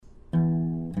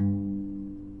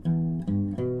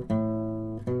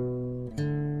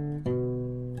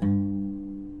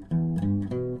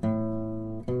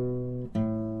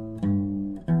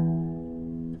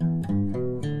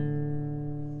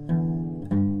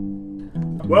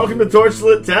Welcome to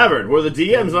Torchlit Tavern, where the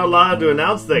DM's not allowed to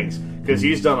announce things, because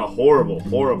he's done a horrible,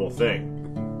 horrible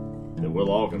thing that we're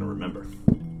all going to remember.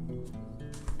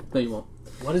 No, you won't.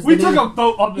 What is We the took name? a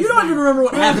vote on this. You don't even remember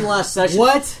what happened last session.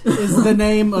 What is the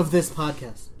name of this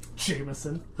podcast?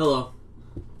 Jameson. Hello.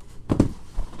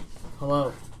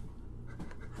 Hello.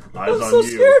 Eyes I'm on so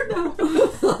you. scared now.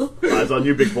 Eyes on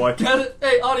you, big boy.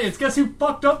 Hey, audience, guess who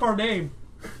fucked up our name?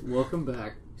 Welcome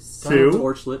back Two. to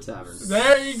Torchlit Tavern.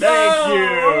 There you Thank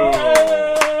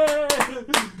go.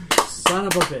 Son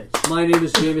of a bitch. My name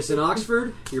is Jameson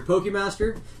Oxford, your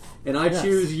Pokemaster, and I Yes.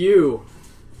 choose you.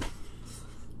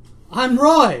 I'm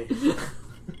Roy.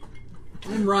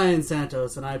 I'm Ryan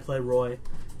Santos, and I play Roy.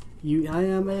 I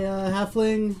am a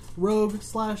halfling rogue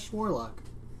 / warlock.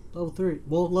 Level 3.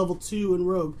 Well, level 2 in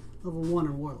rogue, level 1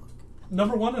 in warlock.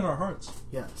 Number one in our hearts.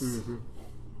 Yes.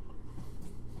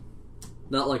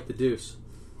 Not like the Deuce.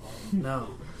 No.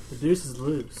 The deuce is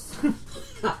loose. You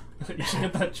should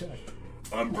get that checked.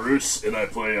 I'm Bruce, and I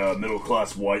play a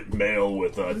middle-class white male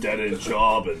with a dead-end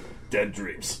job and dead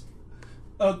dreams.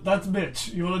 That's Mitch.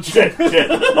 You want to check? Shit.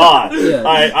 Hi.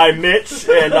 Yeah. I'm Mitch,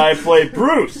 and I play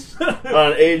Bruce,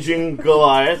 an aging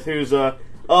Goliath who's up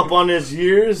on his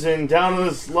years and down on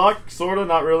his luck, sort of.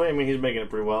 Not really. I mean, he's making it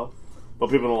pretty well. But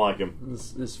people don't like him.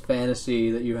 This fantasy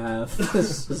that you have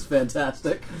this is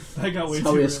fantastic. I got way It's too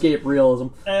how we real. escape realism.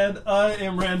 And I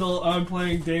am Randall. I'm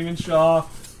playing Damon Shaw,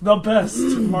 the best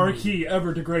marquis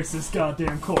ever to grace this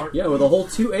goddamn court. Yeah, with a whole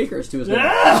 2 acres to his name.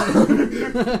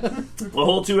 A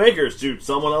whole 2 acres to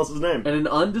someone else's name. And an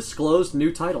undisclosed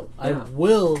new title. I Yeah.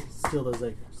 will steal those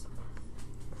acres.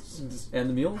 And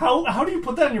the mule? How do you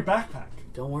put that in your backpack?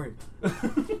 Don't worry about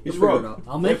it. He's Figure rogue. it out.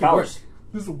 I'll make it powers. work.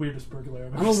 This is the weirdest burglary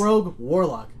I've I'm ever a seen. rogue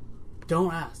warlock.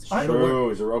 Don't ask. I- It'll work. True,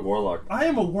 he's a rogue warlock. I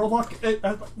am a warlock.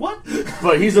 What?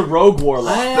 But he's a rogue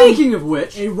warlock. I am Speaking of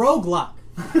which, a roguelock.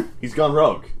 He's gone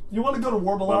rogue. You want to go to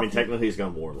Warbelock? Well, I mean, technically he's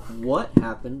gone warlock. what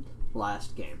happened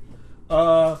last game?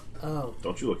 Oh,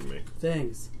 Don't you look at me.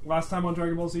 things. Last time on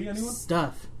Dragon Ball Z, anyone?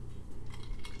 Stuff.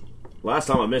 Last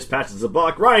time I missed Patches a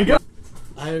buck. Ryan, go!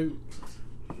 I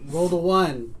rolled a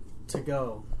 1 to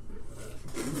go.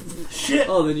 Shit.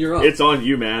 Oh, then you're up. It's on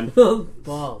you, man.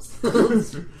 Balls.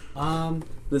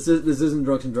 This isn't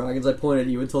Drunks and Dragons. I pointed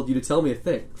at you and told you to tell me a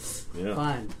thing. Yeah.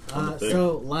 Fine. On the thing.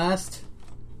 So, last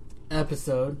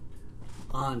episode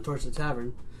on Torchlit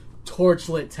Tavern.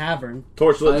 Torchlit Tavern.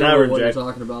 Torchlit I don't know Tavern, what Jay. you're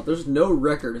talking about. There's no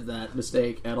record of that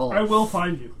mistake at all. I will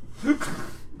find you.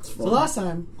 It's So fine. last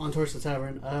time on Torchlit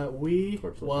Tavern,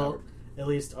 Torchlit Tavern. at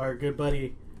least our good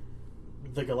buddy,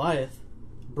 the Goliath,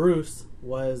 Bruce,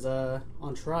 was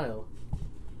on trial.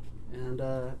 And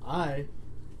I,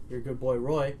 your good boy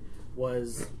Roy,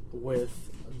 was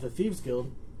with the Thieves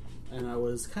Guild, and I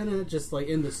was kind of just like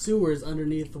in the sewers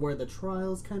underneath where the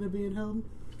trial's kind of being held.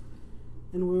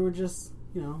 And we were just,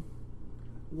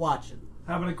 watching.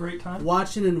 Having a great time.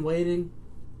 Watching and waiting,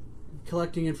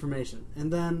 collecting information.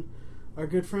 And then our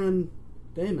good friend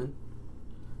Damon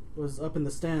was up in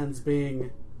the stands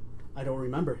being, I don't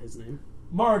remember his name.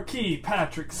 Marquis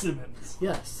Patrick Simmons.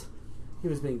 Yes, he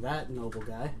was being that noble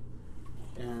guy.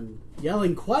 And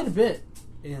yelling quite a bit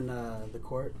in the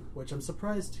court, which I'm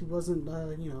surprised he wasn't,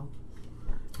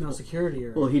 no security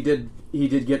or... Well, he did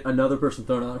get another person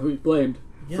thrown out who he blamed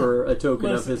for a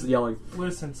token of his yelling.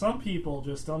 Listen, some people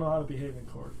just don't know how to behave in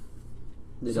court.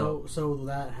 They don't. So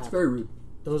that happened. It's very rude.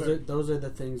 Those are the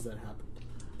things that happened.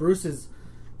 Bruce is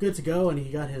good to go, and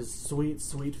he got his sweet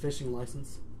fishing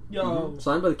license. Yo,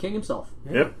 Signed by the king himself.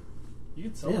 Yeah. Yep. you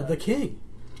can sell Yeah, that. the king.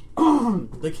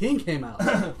 The king came out.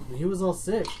 And he was all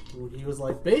sick. He was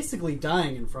like basically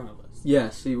dying in front of us.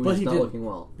 Yes, he was But he not didn't. looking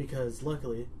well. Because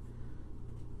luckily,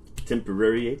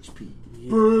 Temporary HP.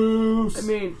 Bruce. I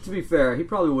mean, to be fair, he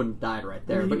probably wouldn't have died right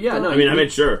there. I mean, But he yeah, no. I mean, I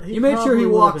made sure. You made sure he probably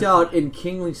walked would've out been in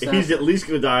kingly style. He's at least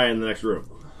going to die in the next room.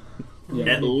 Yeah.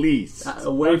 At least.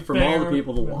 Away That's from all the fair.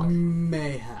 people to watch.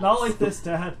 mayhaps. Not like this,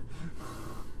 Dad.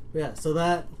 Yeah, so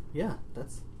that's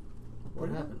what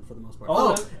happened for the most part.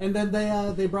 Oh, Oh, and then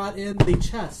they brought in the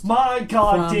chest. My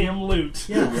goddamn loot.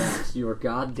 Yeah, Yes, you are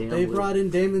goddamn. they loot. brought in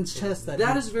Damon's chest that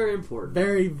That he is very important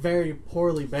very, very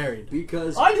poorly buried.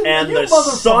 because I didn't. And you the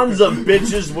motherfucker. sons of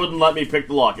bitches wouldn't let me pick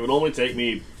the lock. It would only take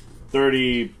me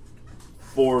 30,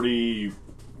 40,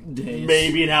 days.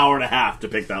 maybe an hour and a half to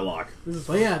pick that lock.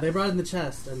 But yeah, they brought in the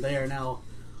chest, and they are now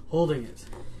holding it.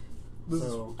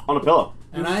 So, On a pillow.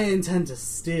 and I intend to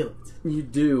steal it. You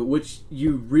do, which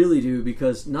you really do,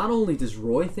 because not only does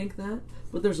Roy think that,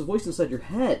 but there's a voice inside your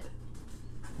head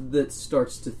that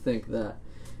starts to think that.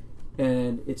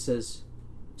 And it says,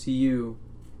 to you,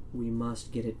 we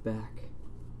must get it back.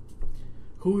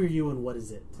 Who are you and what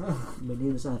is it? My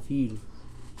name is Afil.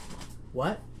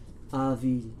 What?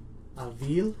 Avil.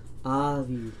 Avil?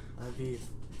 Avil. Avil.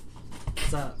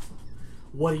 What's up?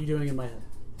 What are you doing in my head?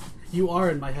 You are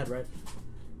in my head, right?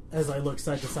 As I look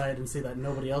side to side and see that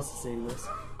nobody else is seeing this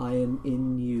I am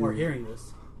in you. or hearing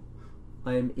this.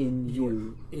 I am in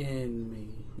you. In me.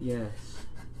 Yes.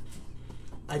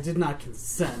 I did not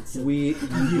consent. We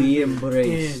in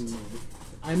embraced. me.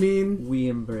 I mean, We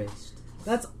embraced.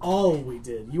 that's all we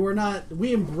did. You were not.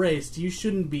 We embraced. You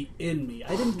shouldn't be in me.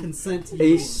 I didn't consent to A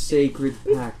you. sacred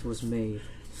pact was made.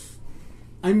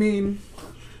 I mean,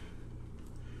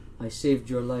 I saved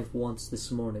your life once this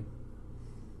morning.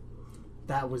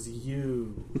 that was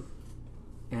you.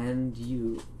 And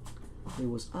you. It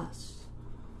was us.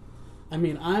 I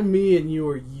mean, I'm me and you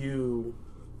are you.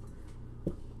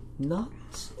 Not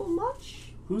so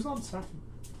much. Who's on second?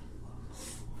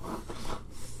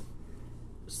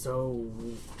 So,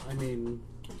 I mean,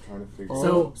 I'm trying to figure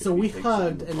so we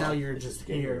hugged, and now you're just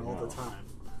here all the time.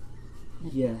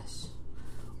 Yes.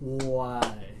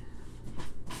 Why?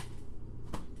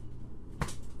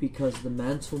 Because the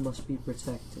mantle must be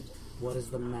protected. What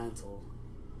is the mantle?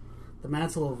 The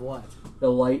mantle of what? The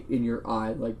light in your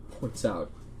eye, like, points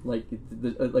out. Like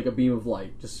a beam of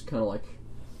light. Just kind of, like,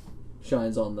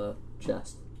 shines on the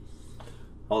chest.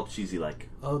 All cheesy like.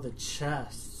 Oh, the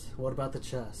chest. What about the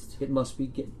chest? We must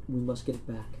get it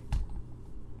back.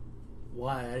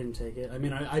 Why? I didn't take it. I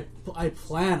mean, I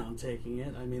plan on taking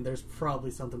it. I mean, there's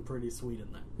probably something pretty sweet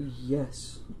in there.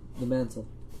 Yes. The mantle.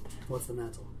 What's the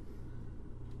mantle?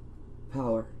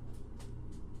 Power.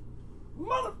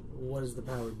 Mother. What does the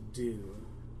power do?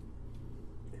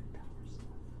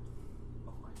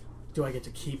 Do I get to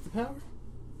keep the power?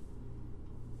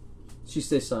 She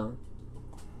stays silent.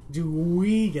 Do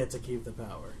we get to keep the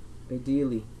power?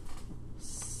 Ideally,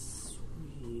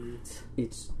 Sweet.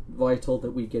 it's vital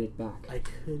that we get it back. I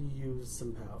could use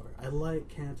some power. I like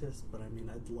Cantus, but I mean,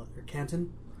 or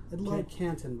Canton. I'd like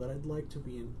Canton, but I'd like to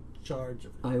be in charge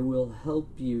of it. I will help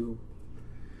you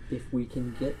if we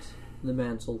can get the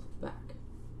mantle back.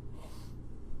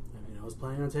 I mean, I was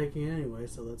planning on taking it anyway,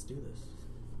 so let's do this.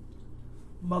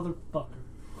 Motherfucker.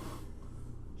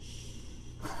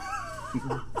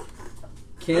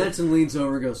 Canton leans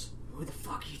over and goes, "Who the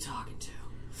fuck are you talking to?"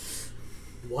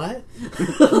 What?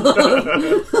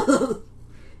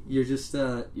 You're just,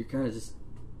 you're kind of just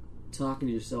talking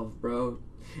to yourself, bro.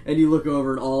 And you look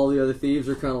over and all the other thieves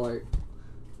are kind of like,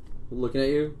 looking at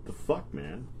you. The fuck,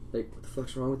 man? Like, what the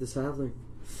fuck's wrong with this halfling?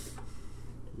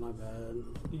 My bad.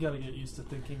 You gotta get used to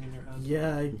thinking in your head.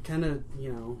 Yeah, I kind of,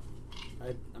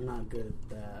 I'm not good at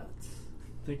that.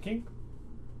 Thinking?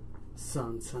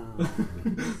 Sometimes.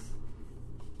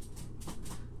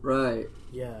 Right.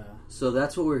 Yeah. So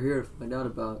that's what we're here to find out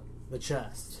about. The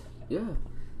chest. Yeah.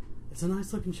 It's a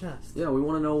nice looking chest. Yeah, we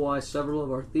want to know why several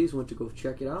of our thieves went to go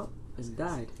check it out and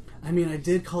died. I mean, I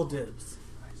did call dibs.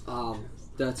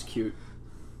 That's cute.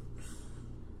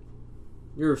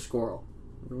 You're a squirrel.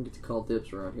 You don't get to call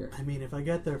dibs around here. I mean, if I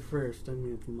get there first, I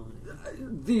mean, it's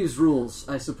mine. These rules,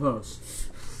 I suppose.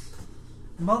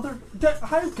 Mother?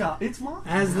 I've got. It's mine.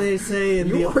 As they say in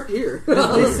You aren't here.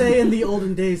 as they say in the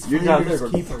olden days, You're down finders there.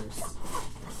 keepers.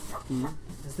 Hmm?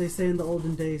 As they say in the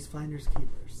olden days, finders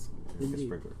keepers.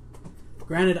 Sprinkler.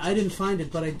 Granted, I didn't find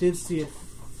it, but I did see it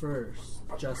first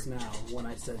just now when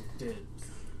I said dibs.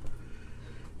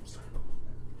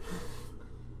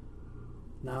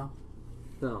 No?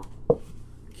 No.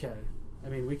 Okay. I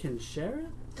mean, we can share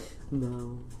it?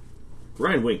 No.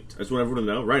 Ryan winked. I just want everyone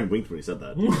to know. Ryan winked when he said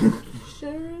that.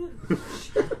 Share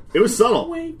it? It was subtle.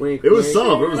 Wink. Wink, It was wink.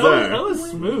 subtle, but it was there. That was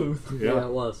smooth. Yeah, Yeah.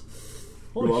 it was.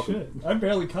 Holy welcome. shit. I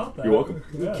barely caught that. You're welcome.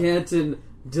 Yeah. Canton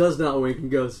does not wink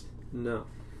and goes, no.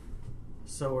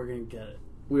 So we're gonna get it.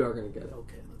 We are going to get it.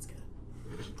 Okay, let's get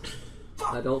it.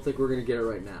 I don't think we're going to get it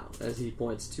right now, as he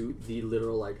points to the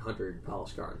literal, 100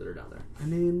 palace guard that are down there. I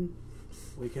mean,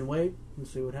 we can wait and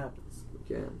see what happens.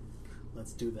 We can.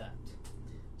 Let's do that.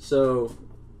 So,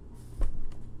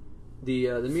 the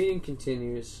meeting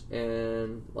continues,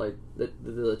 and,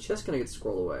 the chest kind of gets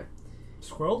squirreled away.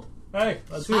 Squirreled? Hey,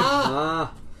 that's you.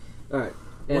 Alright.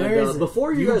 And Where is it?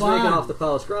 before you You guys make it won. off the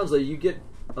palace grounds, you get,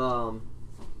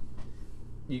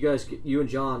 you and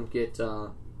John get,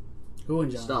 Who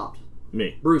and John? stopped.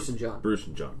 Me. Bruce and John. Bruce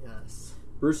and John. Yes.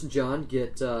 Bruce and John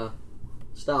get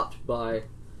stopped by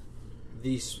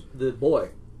the boy.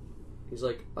 He's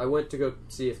like, I went to go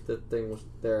see if the thing was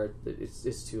there.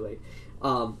 It's too late.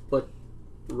 But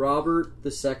Robert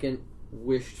II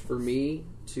wished for me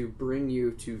to bring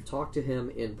you to talk to him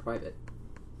in private.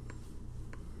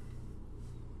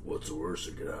 What's the worst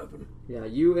that could happen? Yeah,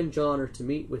 you and John are to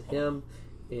meet with him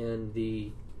in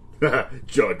the...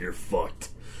 John, you're fucked.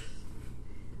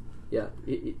 Yeah,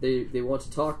 they want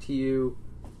to talk to you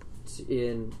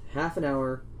in half an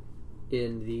hour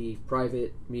in the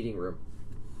private meeting room.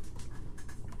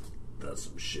 That's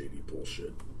some shady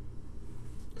bullshit.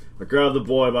 I grab the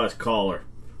boy by his collar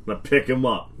and I pick him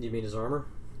up. You mean his armor?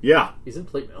 Yeah, He's in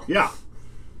plate mail. yeah.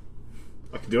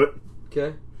 I can do it.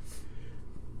 Okay.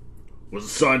 Was the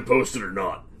sign posted or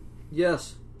not?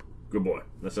 Yes. Good boy.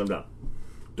 That's him down.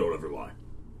 Don't ever lie.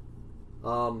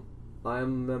 I am a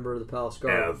member of the Palace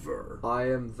Guard. Ever.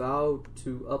 I am vowed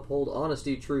to uphold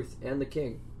honesty, truth, and the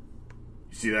king.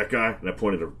 You see that guy? And I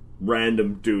pointed at a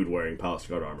random dude wearing Palace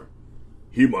Guard armor.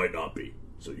 He might not be,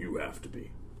 so you have to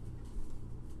be.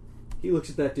 He looks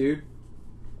at that dude.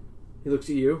 He looks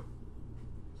at you.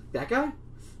 That guy?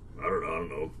 I don't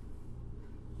know.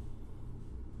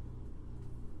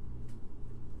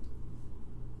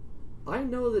 I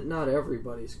know that not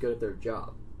everybody's good at their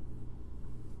job.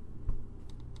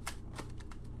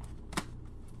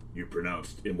 You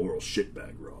pronounced immoral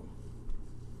shitbag wrong.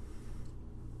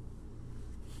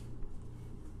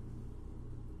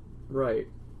 Right.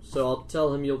 So I'll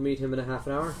tell him you'll meet him in a half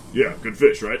an hour? Yeah, good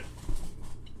fish, right?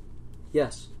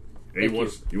 Yes. Hey,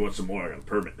 Thank you want some more? I got a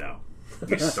permit now.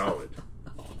 He's solid.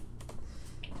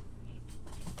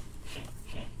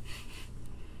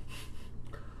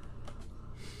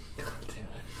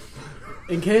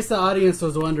 In case the audience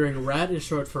was wondering, Rat is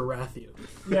short for Rathu.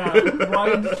 Yeah,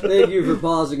 Ryan. Thank you for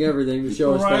pausing everything to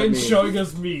show us that Ryan's meme. showing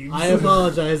us memes. I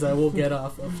apologize. I will get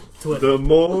off of Twitter. The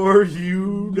more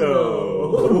you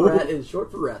know. Rat is short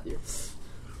for Rathu.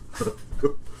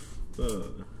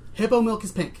 Hippo milk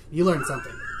is pink. You learned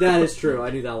something. That is true.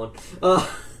 I knew that one.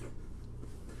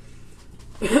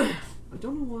 I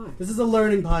don't know why. This is a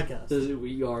learning podcast.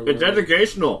 We are It's learning.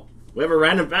 educational. We have a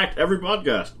random fact every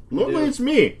podcast. Normally do. it's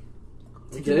me.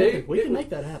 Today, We can make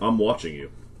that happen. I'm watching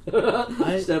you.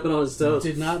 stepping on his toes.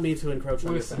 Did not mean to encroach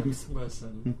on your Listen, facts.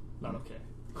 listen. Not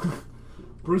okay.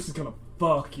 Bruce is gonna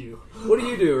fuck you. What do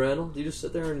you do, Randall? Do you just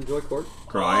sit there and enjoy court?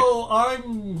 Cry. Oh,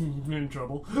 I'm in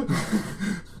trouble.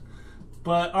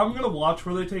 But I'm gonna watch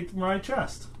where they take my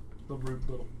chest. The rude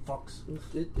little fucks.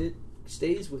 It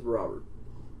stays with Robert.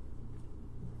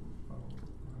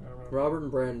 Robert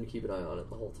and Brandon keep an eye on it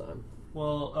the whole time.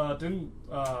 Well, didn't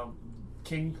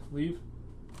King leave?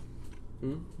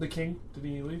 Hmm? The king? Did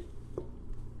he leave?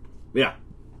 Yeah.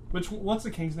 What's the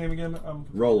king's name again?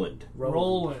 Roland.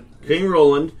 Roland. King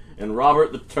Roland and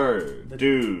Robert the Third.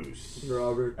 Deuce.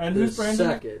 Robert. And the who's Brandon?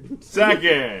 second.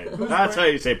 Second. That's how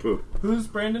you say poop. Who's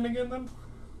Brandon again then?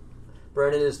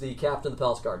 Brandon is the captain of the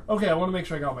Palace Guard. Okay, I want to make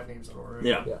sure I got my names in order.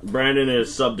 Yeah. Yeah. Brandon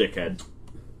is sub-dickhead.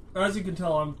 As you can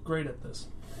tell, I'm great at this.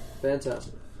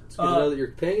 Fantastic. It's good to know that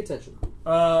you're paying attention.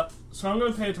 So I'm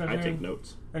going to pay attention I take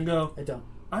notes. and go, I don't.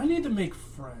 I need to make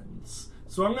friends.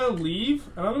 So I'm going to leave,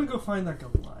 and I'm going to go find that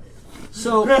Goliath.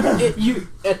 So you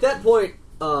at that point,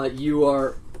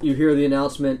 you hear the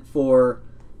announcement for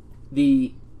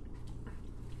the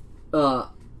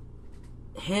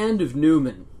Hand of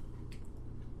Newman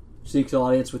seeks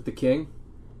audience with the king,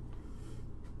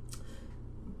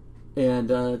 and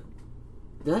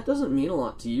that doesn't mean a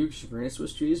lot to you because you're granted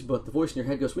Swiss cheese. But the voice in your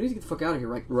head goes, "We need to get the fuck out of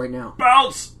here right now."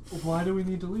 Bounce! Why do we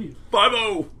need to leave?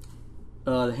 5-0!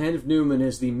 The Hand of Newman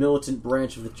is the militant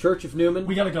branch of the Church of Newman.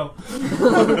 We gotta go.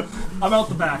 I'm out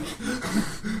the back.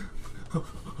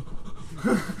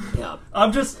 Yeah.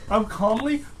 I'm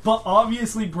calmly, but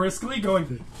obviously briskly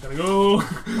going, gotta go.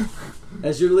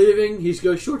 As you're leaving, he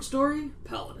goes, "Short story,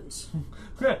 paladins."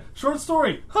 Okay, short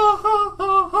story. Ha ha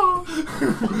ha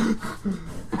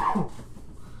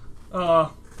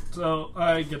ha. So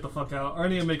I get the fuck out. I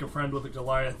need to make a friend with a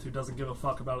Goliath who doesn't give a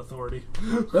fuck about authority.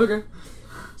 Okay.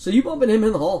 So you bumping him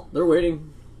in the hall. They're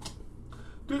waiting.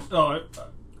 Dude,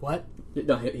 What?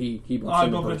 No, he bumps I him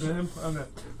in bump into person. him. Okay.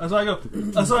 So I go.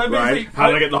 So I Right. basically. How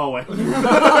did I get in the hallway?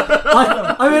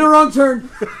 I made a wrong turn.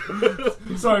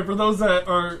 Sorry for those that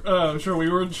are sure. We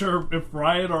weren't sure if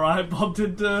Ryan or I bumped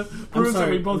into Bruce,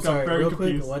 and we both got very Real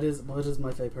confused. quick, what is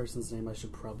my fake person's name? I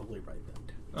should probably write that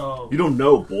down. Oh, You don't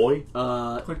know, boy.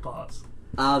 quick pause.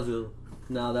 Avil.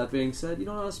 Now, that being said, you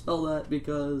don't know how to spell that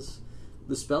because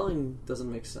the spelling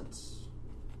doesn't make sense.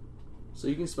 So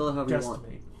you can spell it however you want.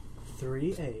 Guesstimate.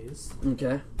 3 A's,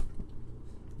 Okay.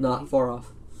 Not far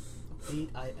off.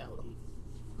 E-I-L-E.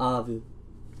 Avil.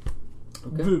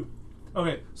 Okay. Boo.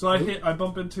 Okay, so I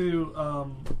bump into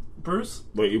Bruce.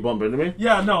 Wait, you bump into me?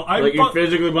 Yeah, no, I Like you bump-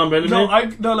 physically bump into no,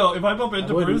 me? no. If I bump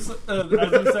into wouldn't. Bruce, as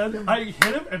you said, I hit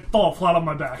him and fall flat on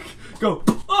my back. Go.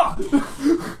 Ah!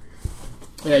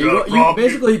 Yeah, You got a you problem?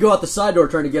 basically go out the side door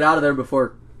trying to get out of there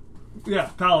before. Yeah,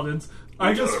 paladins.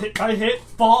 I hit,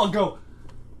 fall, and go.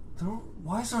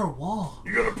 Why is there a wall?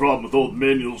 You got a problem with old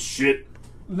manual shit?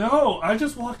 No, I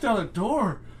just walked out a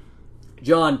door.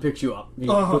 John picks you up. He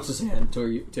Uh-huh. puts his hand to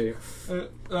you.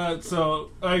 So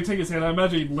I take his hand. I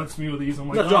imagine he lifts me with ease. I'm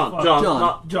like, No, John, oh, fuck. John, John.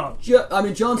 not- John. John's I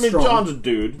mean, strong. John's a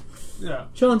dude. Yeah,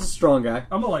 John's a strong guy.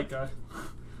 I'm a light guy.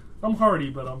 I'm hardy,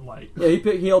 but I'm light. Yeah,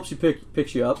 he helps you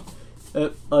picks you up.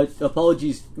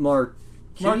 Apologies,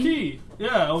 Marquis.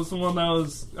 Yeah, I was the one that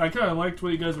was. I kind of liked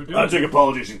what you guys were doing. I take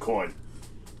apologies in coin.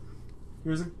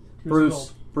 Here's a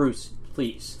Bruce, gold.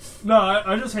 please. No,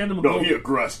 I just hand him a No, gold. he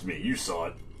aggressed me. You saw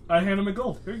it. I hand him a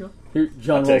gold. Here you Here,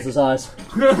 John I'll rolls take his eyes.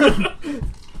 go.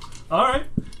 All right.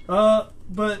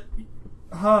 But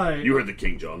hi. You heard the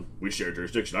king, John. We share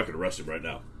jurisdiction. I could arrest him right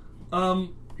now.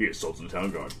 He assaulted the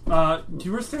town guard.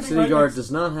 You were standing City right Guard next.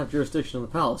 does not have jurisdiction in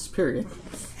the palace. Period.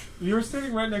 You were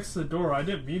standing right next to the door. I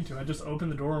didn't mean to. I just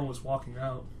opened the door and was walking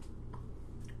out.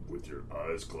 With your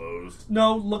eyes closed.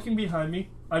 No, looking behind me.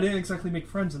 I didn't exactly make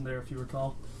friends in there, if you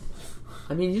recall.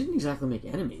 I mean, you didn't exactly make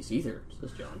enemies either,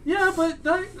 says John. Yeah, but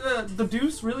the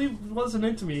Deuce really wasn't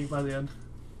into me by the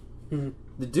end.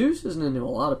 The Deuce isn't into a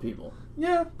lot of people.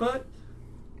 Yeah, but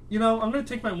I'm gonna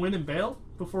take my win and bail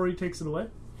before he takes it away.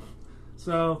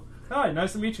 So, hi,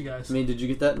 nice to meet you guys. I mean, did you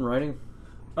get that in writing?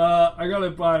 I got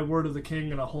it by word of the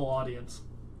king and a whole audience.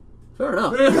 Fair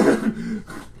enough.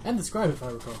 And the scribe, if I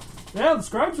recall. Yeah, the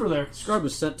scribes were there. Scribe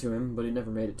was sent to him, but he never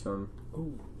made it to him.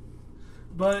 Ooh.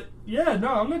 But yeah, no,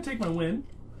 I'm gonna take my win.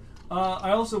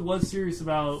 I also was serious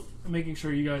about making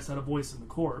sure you guys had a voice in the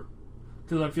court,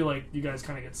 because I feel like you guys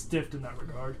kind of get stiffed in that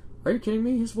regard. Are you kidding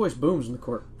me? His voice booms in the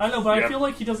court. I know, but Yeah. I feel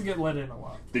like he doesn't get let in a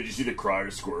lot. Did you see the crier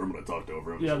squirm when I talked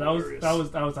over him? Yeah, It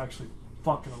that was actually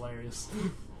fucking hilarious.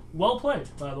 Well played,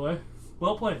 by the way.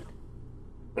 Well played.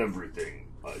 Everything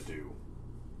I do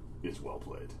is well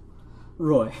played.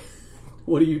 Roy,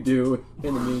 what do you do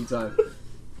in the meantime?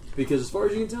 Because as far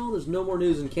as you can tell, there's no more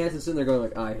news, and Canton's sitting there going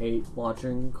like, I hate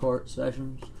watching court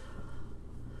sessions.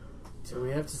 Do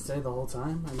we have to stay the whole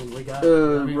time? I mean, we got...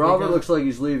 Robert looks like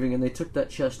he's leaving, and they took that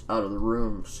chest out of the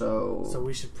room, so... So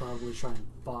we should probably try and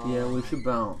buy... yeah, we should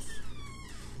bounce.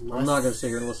 I'm not going to sit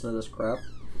here and listen to this crap.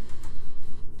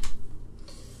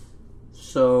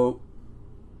 So...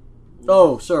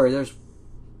 Oh, sorry, there's...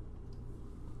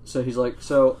 So he's like,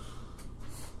 so...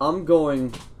 I'm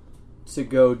going to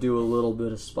go do a little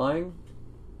bit of spying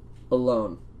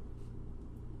alone.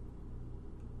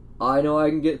 I know I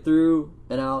can get through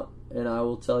and out, and I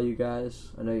will tell you guys.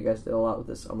 I know you guys did a lot with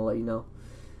this. I'm going to let you know.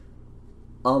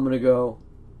 I'm going to go.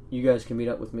 You guys can meet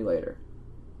up with me later.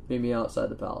 Meet me outside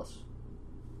the palace.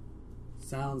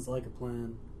 Sounds like a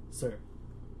plan, sir.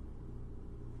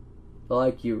 I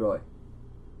like you, Roy.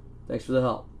 Thanks for the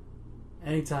help.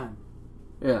 Anytime.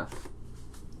 Yeah.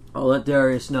 I'll let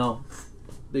Darius know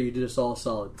that you did us all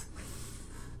solid.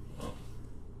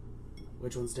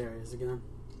 Which one's Darius again?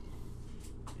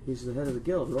 He's the head of the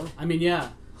guild, Roy. I mean, yeah.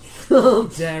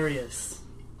 Darius.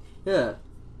 Yeah.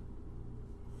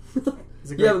 He's a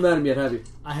You great... haven't met him yet, have you?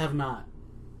 I have not.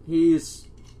 He's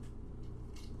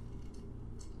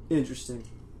interesting.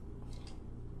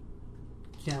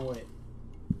 Can't wait.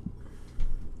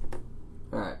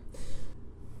 Alright.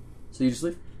 So you just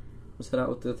leave? Let's head out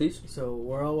with the thieves? So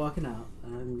we're all walking out,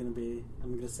 and I'm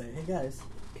gonna say, hey guys,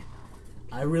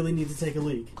 I really need to take a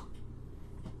leak.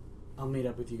 I'll meet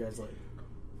up with you guys later.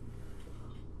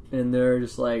 And they're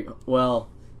just like, well,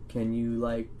 can you,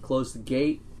 like, close the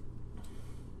gate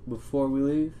before we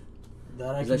leave?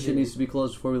 That I Because can that shit do. needs to be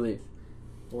closed before we leave.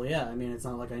 Well, yeah. I mean, it's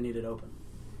not like I need it open.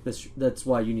 That's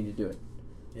why you need to do it.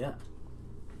 Yeah.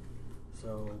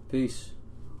 So Peace.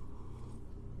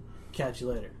 catch you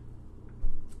later.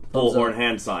 Thumbs Bullhorn up.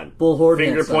 hand sign. Bullhorn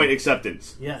Finger hand sign. point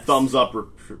acceptance. Yes. Thumbs up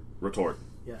retort.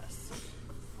 Yes.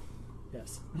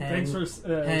 Yes. Thanks for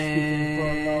speaking for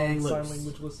hang non-sign loose.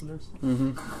 language listeners.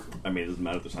 Mm-hmm. I mean, it doesn't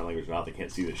matter if they're sign language or not. They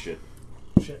can't see this shit.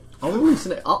 Shit. I'll release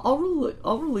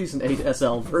I'll release an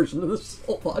 8SL version of this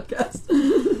whole podcast.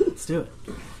 Let's do it.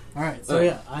 All right. So All right.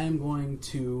 yeah, I am going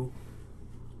to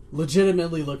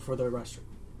legitimately look for the restroom.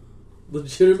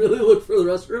 Legitimately look for the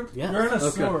restroom? Yeah. You're in a Okay.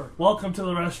 sewer. Welcome to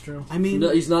the restroom. I mean, No,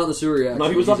 he's not in the sewer yet. No,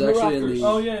 he was He's up in the actually rafters.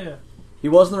 Oh yeah. He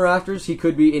was in the rafters. He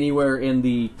could be anywhere in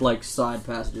the like side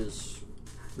passages.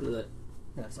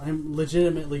 yes, I'm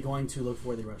legitimately going to look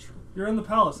for the restroom. You're in the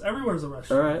palace. Everywhere's a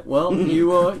restroom. All right. Well,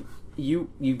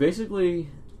 you basically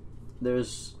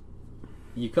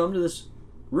you come to this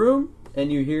room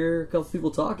and you hear a couple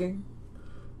people talking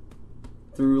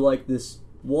through like this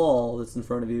wall that's in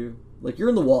front of you. Like you're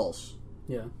in the walls.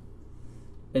 Yeah.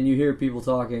 And you hear people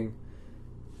talking,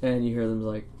 and you hear them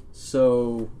like,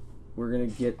 so we're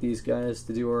going to get these guys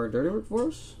to do our dirty work for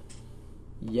us?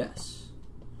 Yes.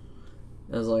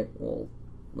 And I was like, well,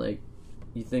 like,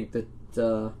 you think that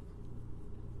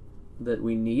that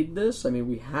we need this. I mean,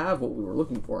 we have what we were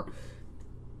looking for.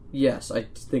 Yes, I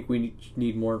think we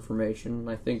need more information.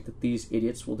 I think that these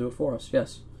idiots will do it for us.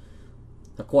 Yes.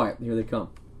 Now, quiet. Here they come.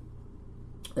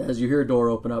 As you hear a door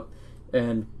open up,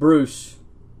 and Bruce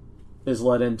is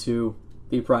led into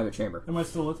the private chamber. Am I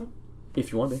still with him?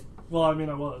 If you want to be. Well, I mean,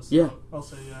 I was. Yeah. So I'll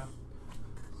say yeah.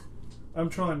 I'm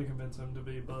trying to convince him to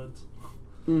be buds.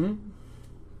 Mm-hmm.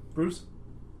 Bruce?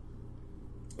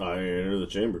 I enter the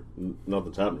chamber.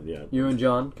 Nothing's happening yet. You and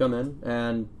John come in,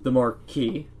 and the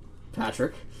Marquis,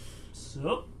 Patrick.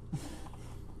 So?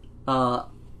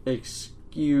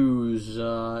 Excuse,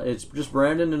 it's just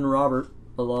Brandon and Robert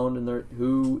alone in there.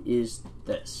 Who is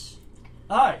this?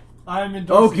 Hi, I'm Oh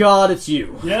endorsing... God, it's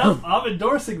you. Yeah, I'm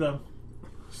endorsing them.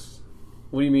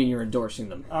 What do you mean you're endorsing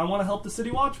them? I want to help the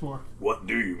city watch more. What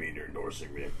do you mean you're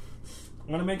endorsing me?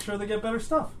 I want to make sure they get better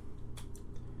stuff.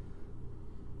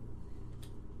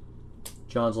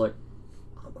 John's like,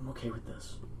 I'm okay with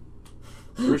this.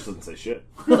 Bruce doesn't say shit.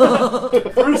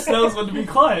 Bruce knows when to be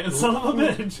quiet, son of a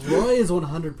bitch. Roy is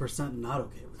 100% not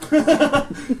okay with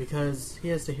it. Because he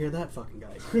has to hear that fucking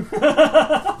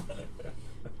guy.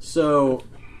 So,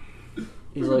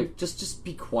 he's like, just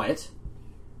be quiet.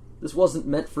 This wasn't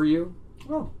meant for you.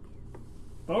 Oh,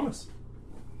 bonus.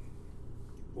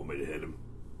 Want me to hit him?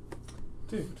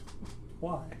 Dude,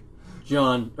 why?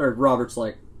 Robert's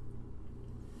like,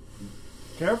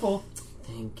 Careful.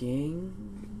 thinking,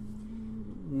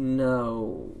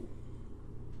 no.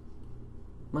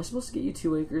 Am I supposed to get you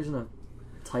 2 acres and a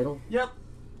title? Yep,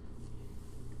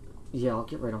 Yeah, I'll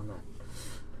get right on that.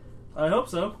 I hope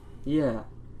so. Yeah,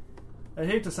 I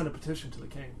hate to send a petition to the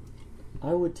king.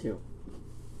 I would too.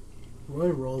 Roy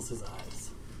rolls his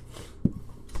eyes.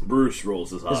 Bruce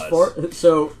rolls his eyes.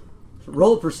 So,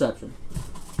 roll perception.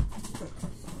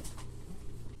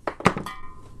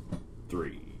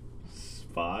 3,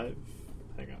 5.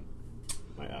 Hang on.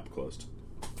 My app closed.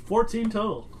 14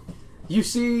 total. You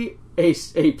see a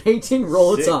painting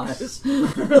roll its 6. eyes.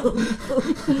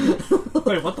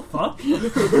 Wait, what the fuck?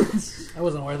 I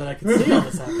wasn't aware that I could see all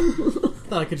this happen.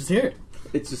 Thought I could just hear it.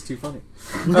 It's just too funny.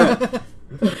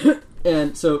 Alright.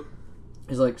 And so,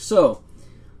 he's like, so,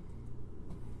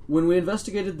 when we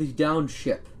investigated the downed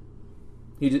ship,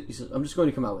 he says, I'm just going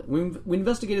to come out with it. When we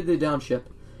investigated the downed ship,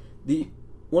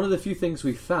 one of the few things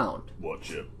we found, What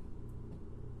ship?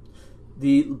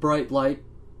 the bright light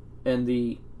and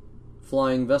the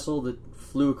flying vessel that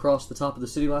flew across the top of the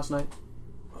city last night.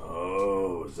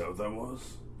 Oh, is that what that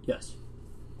was? Yes.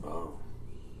 Oh.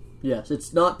 Yes,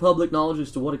 it's not public knowledge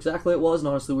as to what exactly it was, and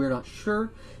honestly we're not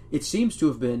sure. It seems to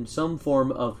have been some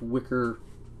form of wicker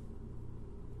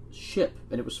ship,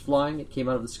 and it was flying, it came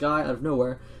out of the sky, out of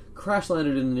nowhere, crash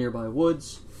landed in the nearby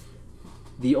woods.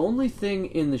 The only thing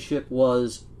in the ship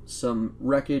was some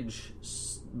wreckage,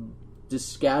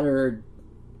 scattered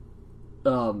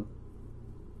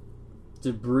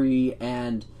debris,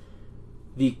 and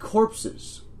the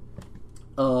corpses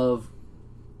of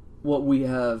what we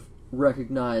have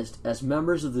recognized as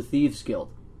members of the Thieves Guild.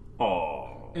 Oh.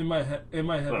 In my head,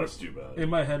 That's too bad. in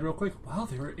my head, real quick. Wow,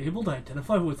 they were able to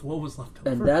identify with what was left over.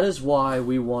 And that is why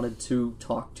we wanted to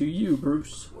talk to you,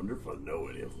 Bruce. Wonder if I know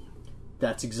any of them.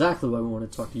 That's exactly why we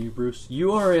wanted to talk to you, Bruce.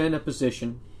 You are in a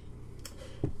position,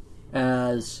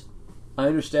 as I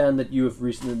understand that you have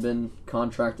recently been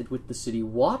contracted with the City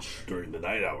Watch. During the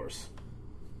night hours.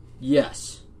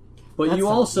 Yes. But That you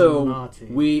sounds also, naughty.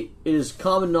 it is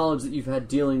common knowledge that you've had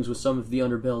dealings with some of the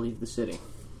underbelly of the city.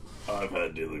 I've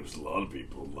had dealings with a lot of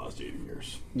people in the last 80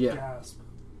 years. Yeah. Gasp.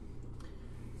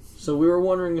 So we were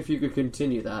wondering if you could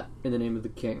continue that in the name of the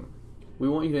king. We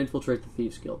want you to infiltrate the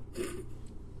Thieves Guild.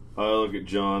 I look at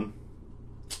John.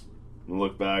 And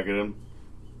look back at him.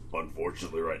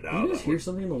 Unfortunately, right now, Did you just hear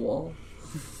something in the wall?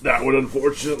 that would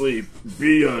unfortunately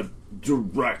be a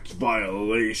direct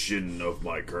violation of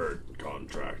my current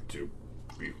contract to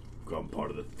become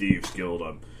part of the Thieves Guild.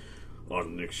 I'm on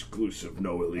an exclusive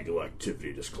no illegal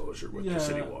activity disclosure with the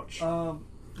City Watch.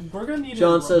 We're gonna need.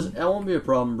 John says, that won't be a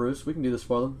problem, Bruce. We can do this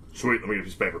for them. Sweet, let me get a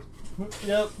piece of paper.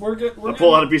 Yeah, we're good. I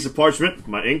pull out a piece of parchment,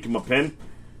 my ink and my pen,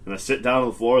 and I sit down on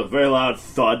the floor with a very loud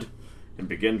thud and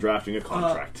begin drafting a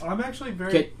contract. I'm actually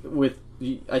very. Okay,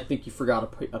 I think you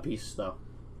forgot a piece, though.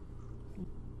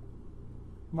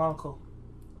 Monocle.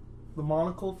 The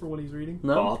monocle for what he's reading.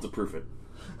 No? I'll have to proof it.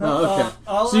 Oh, okay.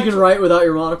 I'll So you can actually- write without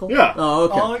your monocle? Yeah. Oh,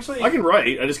 okay. I'll actually. I can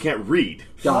write, I just can't read.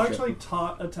 I'll Gotcha. actually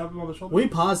tap him on the shoulder. We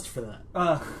paused for that.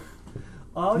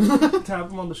 I'll actually tap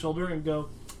him on the shoulder and go,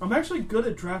 I'm actually good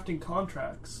at drafting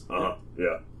contracts.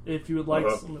 Yeah. If you would like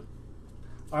some.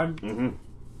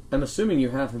 I'm assuming you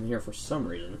have him here for some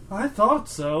reason. I thought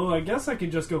so. I guess I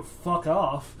can just go fuck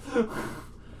off.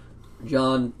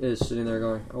 John is sitting there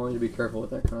going, I want you to be careful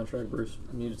with that contract, Bruce.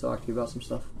 I need to talk to you about some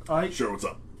stuff. Sure, what's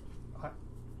up?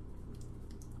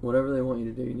 Whatever they want you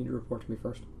to do, you need to report to me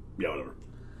first. Yeah, whatever.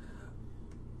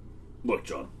 Look,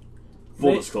 John.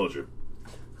 Full disclosure.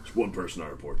 There's one person I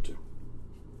report to.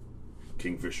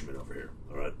 King Fisherman over here,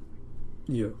 alright?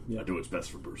 You. Yeah. I do what's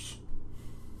best for Bruce.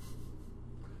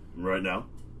 And right now,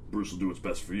 Bruce will do what's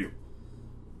best for you.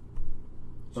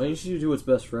 Well, you should do what's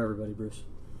best for everybody, Bruce.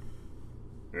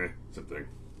 Same thing.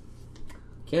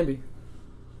 Can be.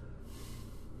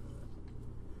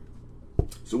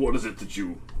 So what is it that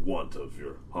you want of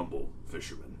your humble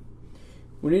fisherman?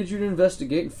 We need you to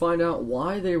investigate and find out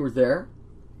why they were there,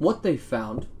 what they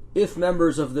found, if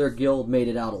members of their guild made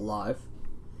it out alive.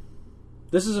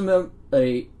 This is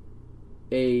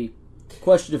a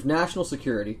question of national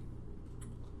security,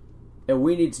 and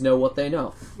we need to know what they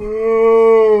know.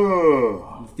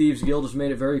 The Thieves Guild has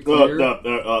made it very clear.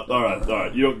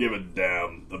 Alright. You don't give a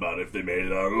damn about if they made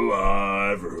it out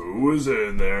alive or who was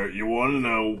in there. You want to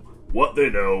know what they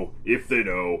know, if they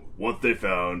know, what they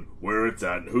found, where it's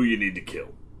at, and who you need to kill.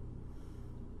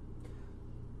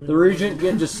 The Regent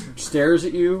again just stares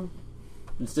at you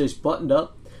and stays buttoned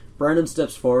up. Brandon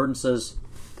steps forward and says,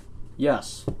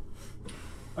 yes.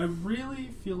 I really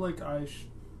feel like I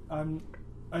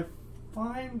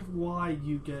find why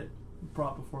you get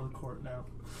brought before the court now.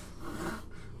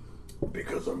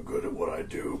 Because I'm good at what I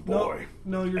do, boy.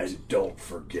 No, you're and don't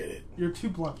forget it. You're too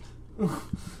blunt.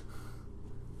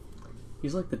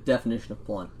 He's like the definition of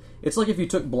blunt. It's like if you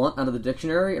took blunt out of the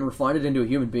dictionary and refined it into a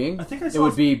human being, it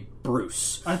would be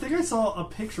Bruce. I think I saw a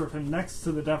picture of him next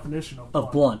to the definition of blunt.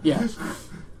 Of blunt, yes.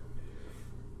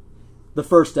 The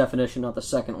first definition, not the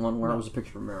second one, where it was a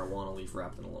picture of a marijuana leaf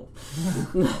wrapped in a little...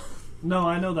 No,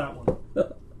 I know that one.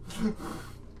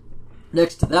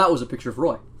 Next to that was a picture of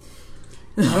Roy.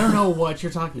 I don't know what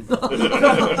you're talking about.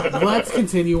 Let's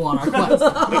continue on our quest.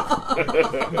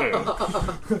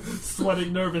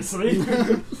 Sweating nervously.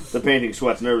 The painting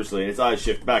sweats nervously, and its eyes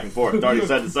shift back and forth, darting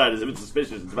side to side as if it's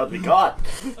suspicious it's about to be caught.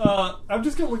 I'm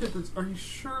just gonna look at this. Are you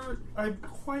sure? I'm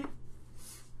quite...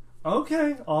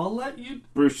 Okay, I'll let you...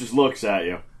 Bruce just looks at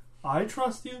you. I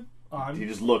trust you. He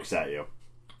just looks at you.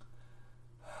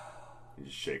 He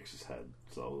just shakes his head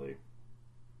slowly.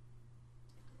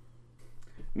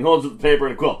 He holds up the paper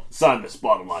and a quill. Sign this,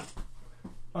 bottom line.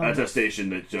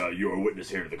 Attestation that you are a witness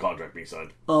here to the contract being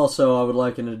signed. Also, I would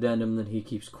like an addendum that he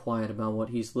keeps quiet about what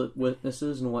he's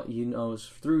witnesses and what he knows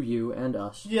through you and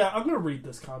us. Yeah, I'm going to read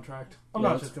this contract. I'm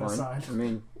not just going to sign. I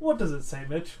mean... What does it say,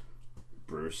 Mitch?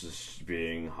 Bruce is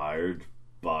being hired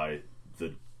by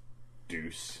the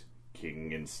Deuce,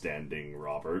 King and Standing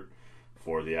Robert,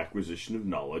 for the acquisition of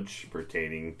knowledge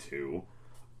pertaining to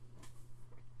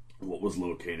what was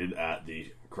located at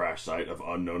the crash site of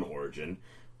unknown origin,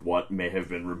 what may have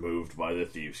been removed by the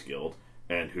Thieves Guild,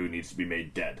 and who needs to be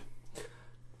made dead.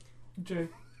 Jay,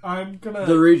 I'm gonna...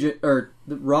 The Regent, or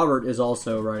Robert is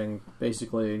also writing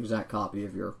basically an exact copy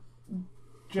of your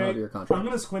contract. I'm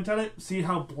gonna squint at it, see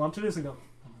how blunt it is, and go,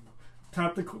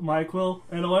 tap my quill,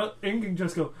 and ink and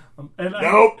just go,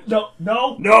 nope!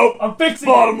 Nope! I'm fixing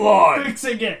Bottom line!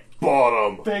 Fixing it!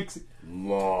 Bottom Fixing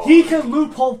line. He can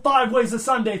loophole 5 ways a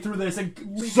Sunday through this,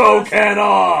 and... So can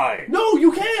I! No,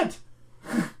 you can't!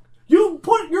 You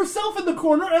put yourself in the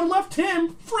corner and left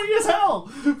him free as hell!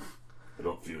 I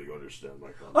don't feel you understand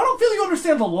my comment. I don't feel you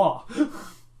understand the law.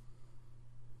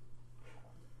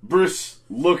 Bruce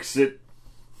looks at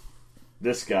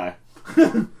this guy,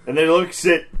 and then he looks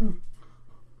at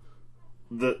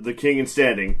the king and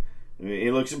standing, and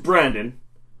he looks at Brandon, and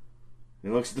he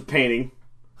looks at the painting,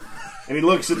 and he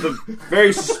looks at the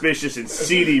very suspicious and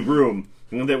seedy room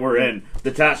that we're in,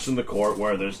 detached from the court,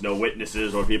 where there's no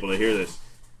witnesses or people to hear this.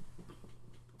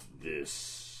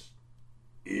 This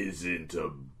isn't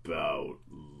about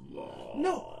law.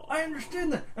 No, I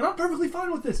understand that, and I'm perfectly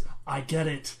fine with this. I get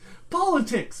it.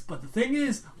 Politics, but the thing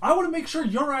is, I want to make sure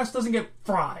your ass doesn't get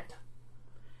fried.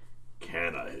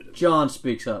 Can I hit him? John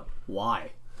speaks up.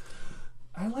 Why?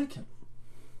 I like him.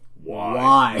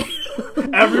 Why?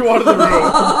 Everyone in the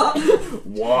room.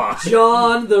 Why?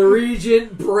 John, the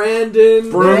Regent, Brandon,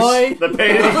 Bruce, Roy. the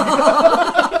painting.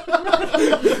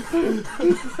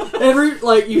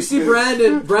 You see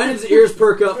Brandon's ears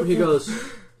perk up and he goes,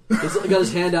 he's got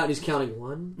his hand out and he's counting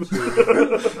 1, 2,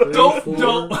 3, Don't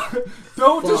 4,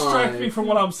 don't distract me from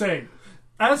what I'm saying.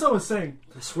 As I was saying,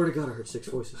 I swear to God I heard 6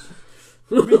 voices.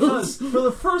 Because for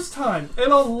the first time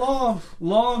in a long,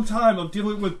 long time of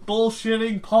dealing with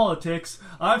bullshitting politics,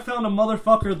 I found a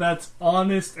motherfucker that's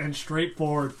honest and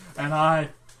straightforward, and I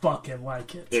fucking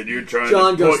like it. And you're trying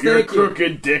John to goes, put your "Thank you."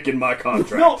 crooked dick in my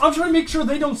contract. No, I'm trying to make sure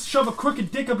they don't shove a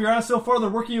crooked dick up your ass so far they're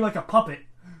working you like a puppet.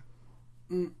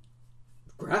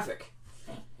 Graphic.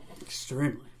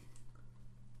 Extremely.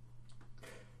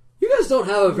 You guys don't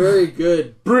have a very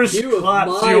good Bruce view of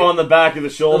claps my... you on the back of the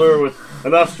shoulder with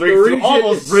enough strength to Regis-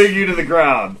 almost bring you to the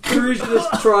ground. Regis is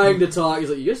trying to talk. He's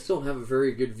like, you guys don't have a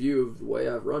very good view of the way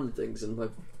I run things, and my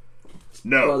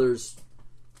No, brothers...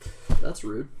 That's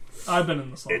rude. I've been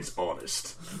in the song. it's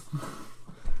honest.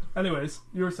 Anyways,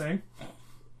 you were saying?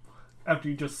 After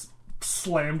you just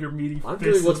slammed your meaty I'm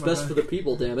fist doing what's in my best head. for the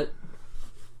people, damn it.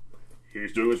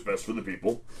 He's doing what's best for the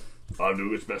people. I'm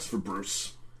doing what's best for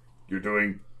Bruce. You're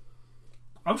doing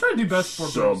I'm trying to do best for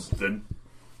Bruce. something.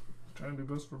 Trying to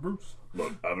do best for Bruce.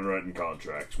 Look, I've been writing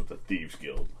contracts with the Thieves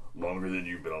Guild longer than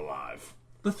you've been alive.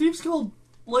 The Thieves Guild,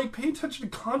 like, pay attention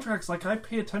to contracts like I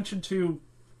pay attention to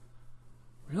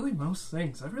really most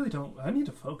things. I really don't. I need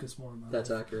to focus more on that.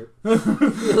 That's accurate.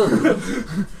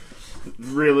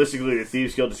 Realistically, the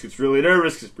Thieves Guild just gets really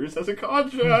nervous because Bruce has a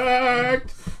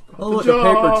contract. Oh, look, a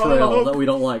paper trail that we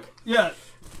don't like. Yeah.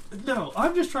 No,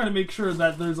 I'm just trying to make sure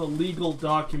that there's a legal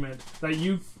document that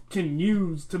you can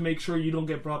use to make sure you don't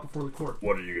get brought before the court.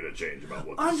 What are you going to change about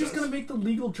what this I'm says? just going to make the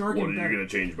legal jargon What are you better. going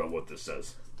to change about what this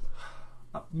says?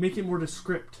 Make it more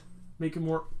descript. Make it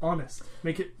more honest.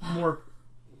 Make it more...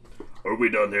 Are we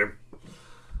done here?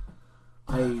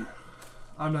 I...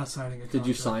 I'm not signing a contract. Did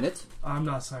you sign it? I'm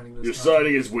not signing this You're contract.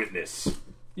 signing as witness.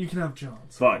 You can have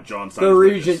John's. Fine, John signs The as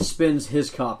regent witness. spins his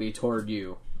copy toward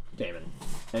you, Damon.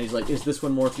 And he's like, is this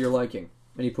one more to your liking?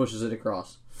 And he pushes it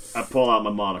across. I pull out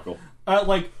my monocle.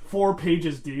 Like 4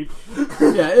 pages deep.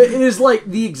 Yeah, it is like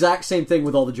the exact same thing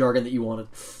with all the jargon that you wanted.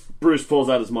 Bruce pulls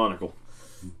out his monocle.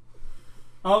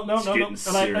 Oh, no. getting And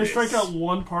I serious. strike out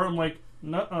one part. I'm like,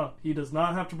 nuh-uh. He does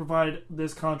not have to provide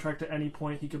this contract at any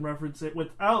point. He can reference it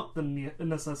without the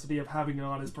necessity of having it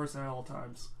on his person at all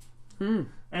times.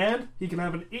 And he can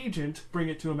have an agent bring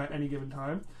it to him at any given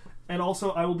time. And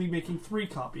also, I will be making 3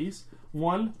 copies.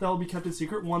 One that will be kept in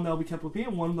secret, one that will be kept with me,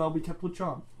 and one that will be kept with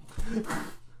John.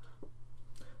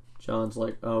 John's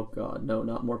like, oh god, no,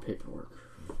 not more paperwork.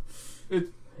 It,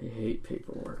 I hate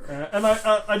paperwork. and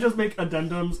I just make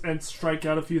addendums and strike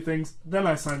out a few things. Then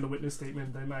I sign the witness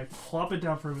statement. Then I plop it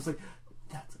down for him. It's like,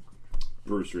 that's it.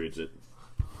 Bruce reads it.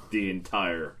 The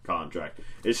entire contract.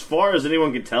 As far as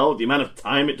anyone can tell, the amount of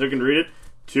time it took him to read it,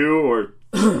 2 or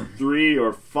 3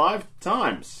 or 5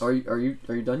 times. Are you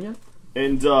done yet?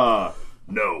 And,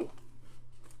 no.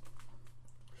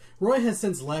 Roy has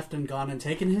since left and gone and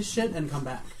taken his shit and come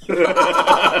back.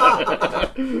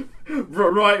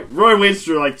 Roy waits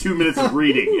for like 2 minutes of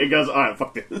reading. It goes, alright,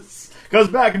 fuck this. Comes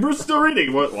back, and Bruce is still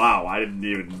reading. What? Wow, I didn't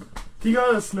even... He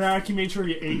got a snack. He made sure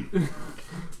he ate.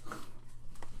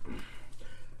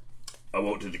 I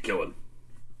won't do the killing.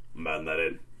 I'm adding that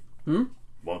in.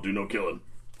 Won't do no killing.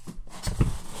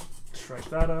 Strike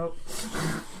that out.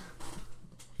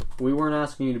 We weren't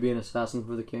asking you to be an assassin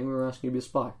for the king. We were asking you to be a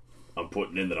spy. I'm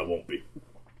putting in that I won't be.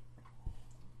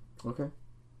 Okay.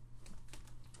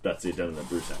 That's the addendum that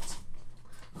Bruce has.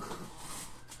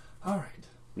 All right.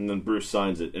 And then Bruce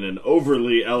signs it in an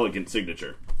overly elegant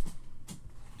signature.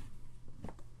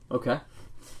 Okay.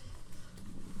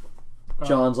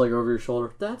 John's like over your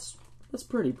shoulder. That's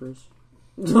pretty, Bruce.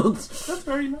 That's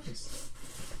very nice.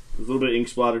 There's a little bit of ink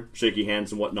splatter, shaky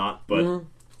hands and whatnot, but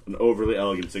an overly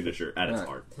elegant signature at its Alright.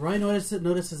 heart. Roy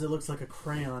notices it looks like a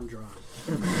crayon drawing.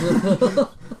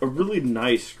 A really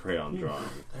nice crayon drawing.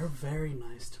 They're very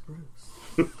nice to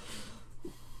Bruce.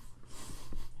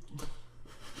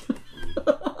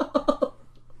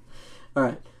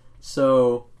 Alright.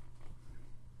 So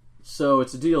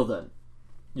it's a deal then.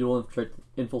 You'll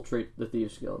infiltrate the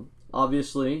Thieves Guild.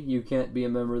 Obviously, you can't be a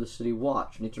member of the City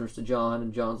Watch. And he turns to John,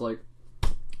 and John's like,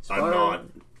 I'm not.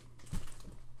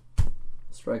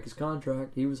 Strike his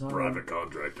contract. He was hired. Private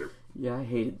contractor. Yeah, I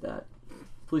hated that.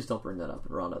 Please don't bring that up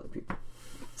around other people.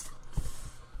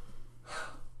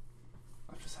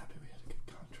 I'm just happy we had a good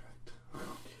contract.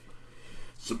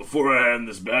 So before I hand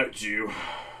this back to you,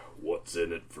 what's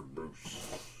in it for Bruce?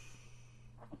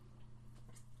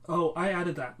 Oh, I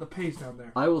added that. The pay's down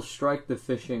there. I will strike the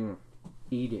fishing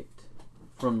edict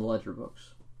from the ledger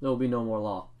books. There will be no more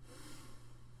law.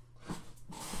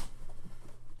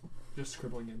 Just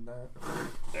scribbling in that.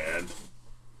 And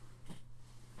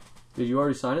Did you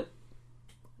already sign it?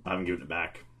 I haven't given it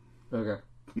back. Okay.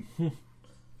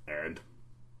 And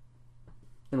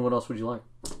And what else would you like?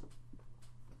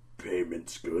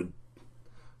 payment's good.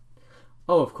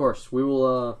 Oh, of course.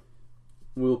 We'll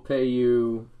pay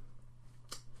you.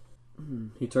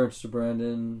 He turns to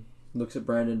Brandon. Looks at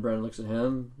Brandon. Brandon looks at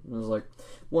him. And is like,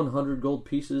 100 gold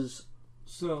pieces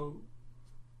So,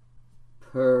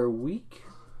 per week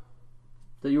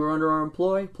that you were under our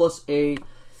employ, plus a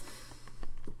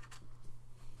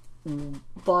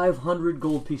 500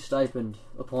 gold piece stipend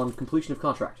upon completion of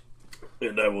contract.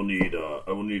 And I will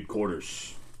need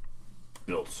quarters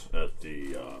built at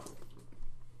the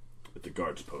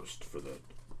guards post for the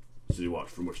city watch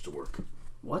from which to work.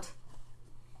 What?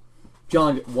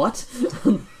 John, what?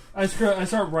 I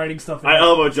start writing stuff in. I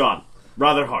elbow John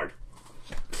rather hard.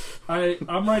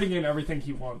 I'm writing in everything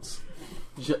he wants.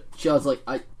 John's like,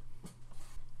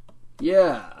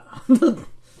 yeah. What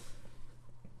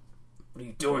are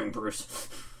you doing, Bruce?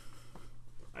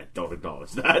 I don't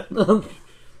acknowledge that.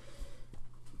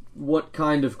 What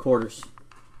kind of quarters?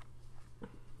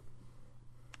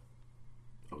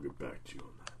 I'll get back to you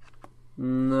on that.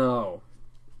 No.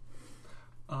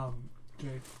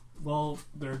 Okay. While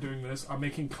they're doing this, I'm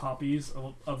making copies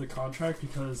of the contract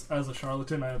because, as a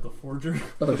charlatan, I have the forger.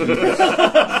 Oh, Jesus.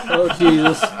 Oh,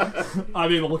 Jesus.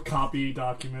 I'm able to copy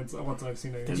documents once I've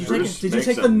seen it. Did you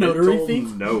take the notary fee?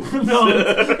 No. No,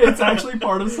 it's actually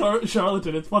part of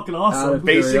charlatan. It's fucking awesome.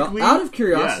 Basically, out of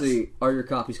curiosity, yes. are your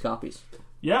copies copies?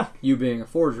 Yeah. You being a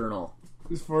forger and all.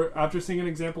 After seeing an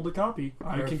example to copy,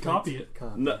 I can copy it.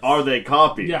 Are they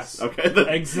copies? Yes. Okay.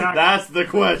 Exactly. That's the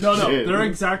question. No, they're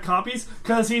exact copies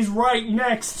because he's right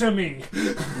next to me.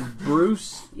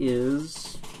 Bruce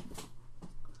is...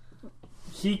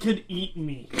 He could eat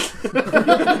me. He's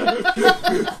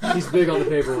big on the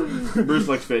paperwork. Bruce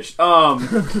likes fish.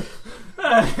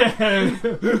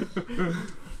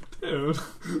 Dude.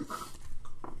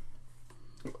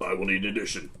 I will need an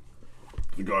addition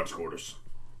to the guards' quarters.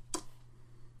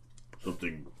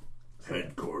 Something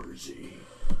headquartersy.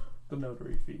 The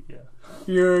notary fee, yeah.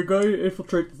 You're going to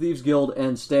infiltrate the Thieves Guild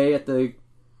and stay at the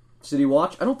City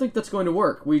Watch? I don't think that's going to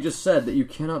work. We just said that you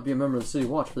cannot be a member of the City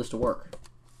Watch for this to work.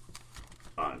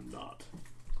 I'm not.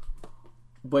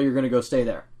 But you're going to go stay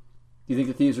there. Do you think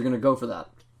the thieves are going to go for that?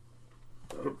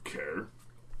 I don't care.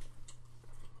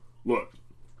 Look,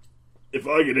 if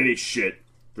I get any shit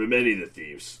from any of the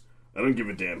thieves, I don't give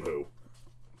a damn who.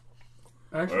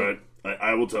 Actually, Alright?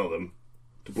 I will tell them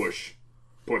to push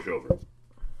over.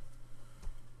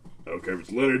 I don't care if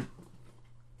it's Leonard.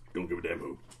 Don't give a damn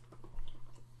who.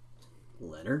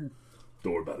 Leonard?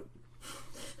 Don't worry about it.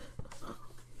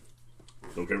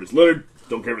 Don't care if it's Leonard.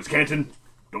 Don't care if it's Canton.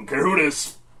 Don't care who it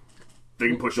is. They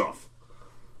can push off.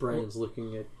 Brandon's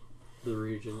looking at the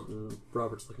regent, and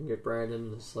Robert's looking at Brandon,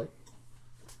 and it's like,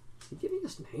 is he giving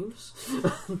us names?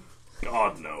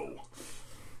 God, no.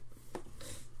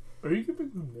 are you giving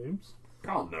them names?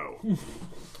 God, no.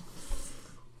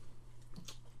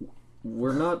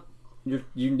 We're not...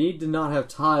 You need to not have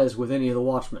ties with any of the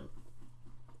Watchmen.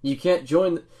 You can't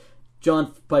join...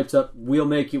 John pipes up, we'll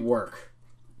make it work.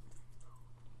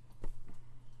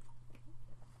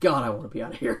 God, I want to be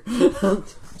out of here.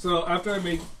 So after I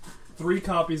make 3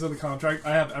 copies of the contract,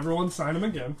 I have everyone sign them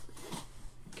again.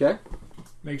 Okay.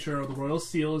 Make sure the royal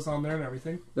seal is on there and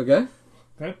everything. Okay.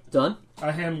 Okay. Done. I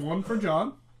hand 1 for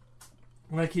John.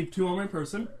 And I keep 2 on my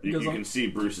person. You Because can see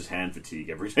Bruce's hand fatigue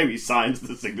every time he signs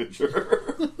the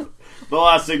signature. The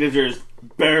last signature is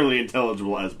barely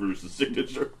intelligible as Bruce's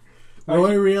signature.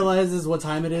 Roy realizes what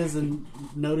time it is and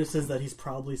notices that he's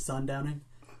probably sundowning.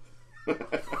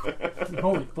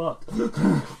 Holy fuck.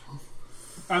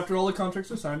 After all the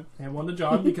contracts are signed, hand 1 to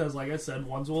John because, like I said,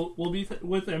 1 will be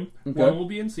with him, Okay. 1 will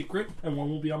be in secret, and 1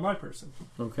 will be on my person.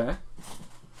 Okay.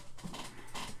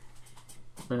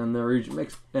 And the regent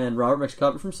Robert makes a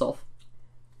copy for himself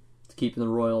to keep in the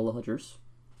royal ledgers.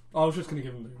 I was just going to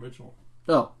give him the original.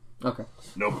 Oh, okay.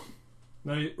 Nope.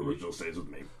 No, The original stays with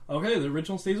me. okay, the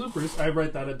original stays with Bruce. I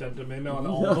write that addendum in on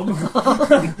all of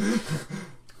them.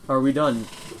 Are we done?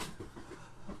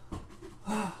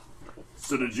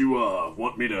 So did you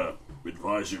want me to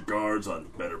advise your guards on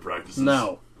better practices?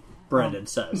 No, Brandon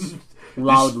says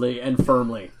loudly and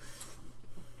firmly.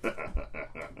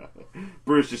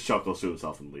 Bruce just chuckles to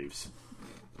himself and leaves.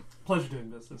 Pleasure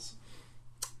doing business.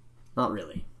 Not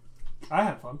really. I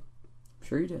had fun.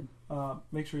 Sure you did.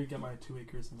 Make sure you get my 2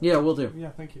 acres. Yeah, we'll do. Yeah,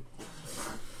 thank you.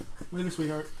 Later,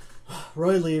 sweetheart.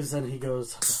 Roy leaves and he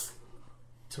goes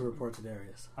to report to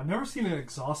Darius. I've never seen an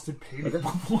exhausted painting Okay.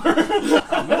 before. You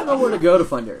don't know where to go to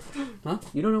find Darius. Huh?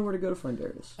 You don't know where to go to find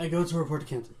Darius. I go to report to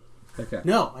Canton. Okay.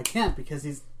 No, I can't because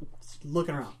he's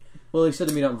looking around. Well, he said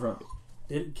to meet out in front.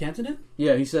 Campton did?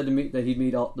 Yeah, he said that he'd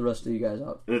meet all the rest of you guys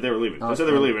out. They were leaving. They Out- said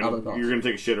they were out- leaving. out of the box. You're going to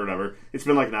take a shit or whatever. It's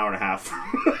been like an hour and a half.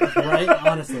 Right?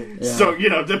 Honestly. Yeah. So,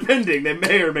 depending, they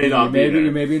may or may not be there.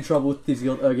 You may be in trouble with Thieves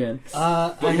Guild again.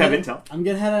 Well, you have intel. I'm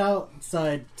gonna head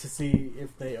outside to see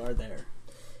if they are there.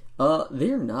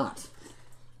 They're not.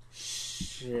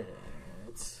 Shit.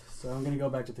 So I'm gonna go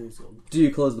back to Thieves Guild. Do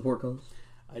you close the portcullis?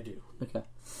 I do. Okay.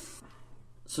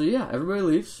 So yeah, everybody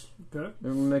leaves. Okay.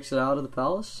 Everyone makes it out of the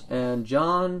palace, and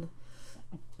John,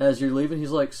 as you're leaving,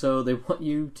 he's like, "So they want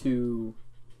you to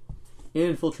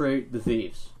infiltrate the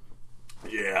thieves."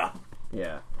 Yeah.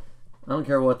 Yeah. I don't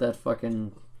care what that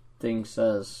fucking thing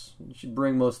says. You should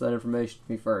bring most of that information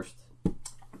to me first.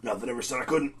 Nothing ever said I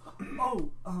couldn't. Oh,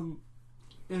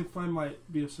 if I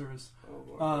might be of service, Oh,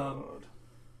 my God.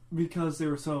 because they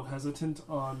were so hesitant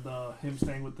on him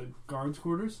staying with the guards'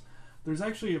 quarters, there's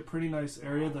actually a pretty nice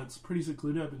area that's pretty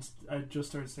secluded. I just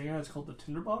started staying at. It's called the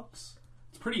Tinderbox.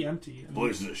 It's pretty empty. And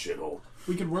Place is a shithole.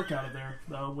 we could work out of there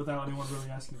though without anyone really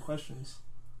asking questions.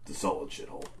 It's a solid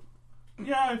shithole.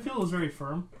 Yeah, I feel it was very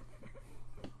firm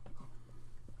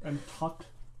and tucked.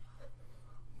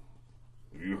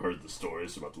 Have you heard the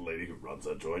stories about the lady who runs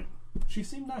that joint? She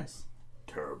seemed nice.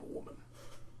 Terrible woman.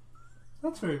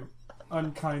 That's a very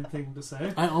unkind thing to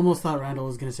say. I almost thought Randall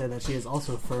was gonna say that she is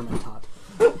also firm and taut.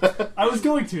 I was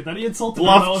going to. Then he insulted me.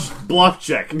 That was Bluff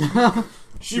check.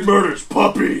 She murders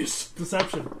puppies.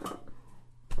 deception.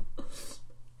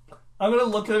 I'm gonna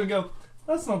look at it and go,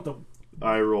 that's not the...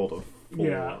 I rolled a 4.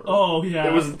 Yeah. Oh, yeah.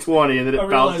 It was a 20, and then I it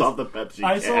bounced realized- off the Pepsi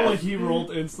I saw can. what he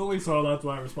rolled instantly, so that's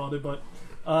why I responded. But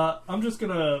I'm just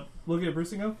gonna look at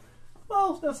Bruce and go,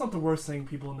 well, that's not the worst thing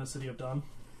people in this city have done.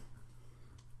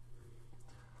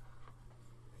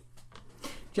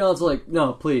 John's like,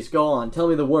 "No, please, go on. Tell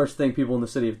me the worst thing people in the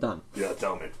city have done. Yeah,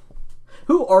 tell me.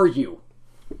 Who are you?"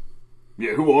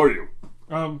 Yeah, who are you?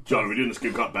 Um, John, are we doing this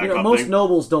good cop, bad You know, cop most thing?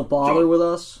 nobles don't bother John. with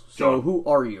us, so John. who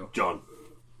are you? John,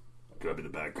 can I be the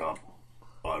bad cop?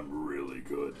 I'm really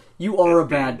good. You are a Being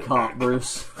bad the cop, bad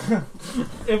Bruce.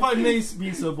 if I may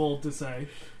be so bold to say,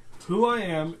 who I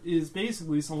am is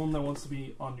basically someone that wants to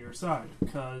be on your side,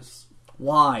 because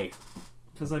Why?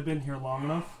 I've been here long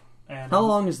enough. And How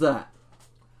long is that?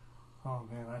 Oh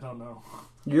man, I don't know.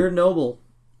 You're a noble.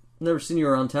 Never seen you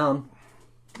around town.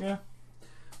 Yeah,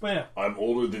 but yeah, I'm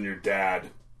older than your dad.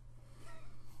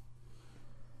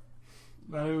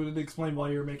 that would explain why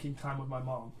you're making time with my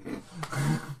mom.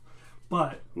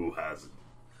 But Who hasn't?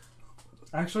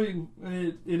 actually,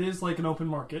 it is like an open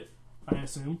market, I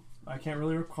assume. I can't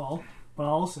really recall, but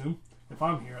I'll assume, if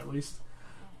I'm here at least.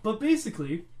 But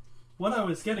basically, what I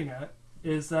was getting at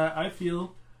is that I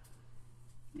feel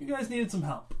you guys needed some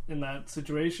help in that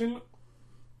situation,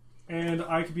 and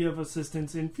I could be of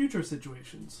assistance in future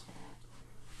situations.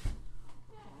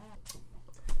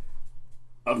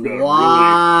 I've got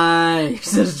Why?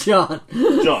 Says John. a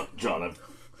really... John, I've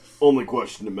only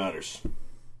question that matters.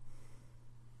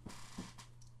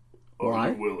 Are Why?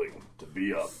 you willing to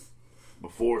be up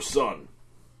before sun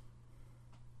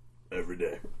every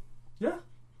day Yeah,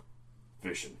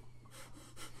 fishing?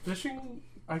 fishing,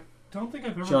 I don't think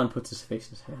I've ever... John puts his face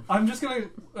in his hand. I'm just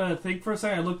gonna think for a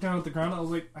second. I looked down at the ground, I was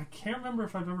like, I can't remember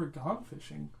if I've ever gone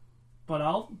fishing, but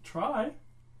I'll try.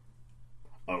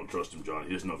 I don't trust him, John.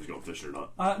 He doesn't know if he's going fishing or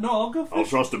not. No, I'll go I don't fishing.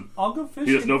 trust him. I'll go fishing.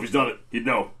 He doesn't know if he's done it. He'd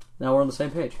know. Now we're on the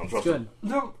same page. I'm It's trusting. good.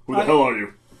 No, Who the hell are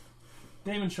you?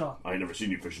 Damon Shaw. I ain't never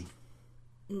seen you fishing.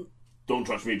 Don't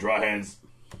trust me, dry hands.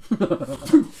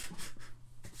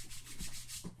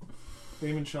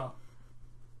 Damon Shaw.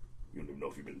 You don't even know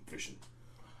if you've been fishing.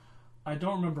 I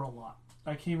don't remember a lot.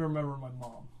 I can't even remember my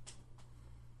mom.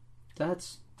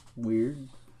 That's weird.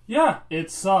 Yeah,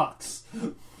 it sucks.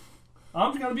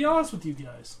 I'm gonna be honest with you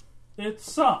guys. It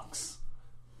sucks.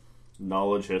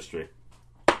 Knowledge history.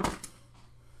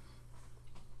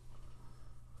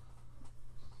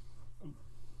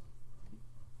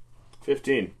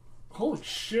 $15. Holy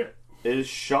shit. Is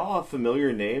Shaw a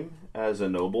familiar name as a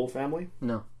noble family?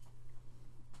 No.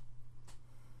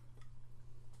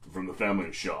 From the family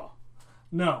of Shaw.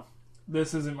 No,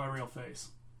 this isn't my real face.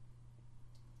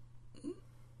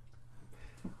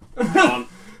 John,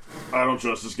 I don't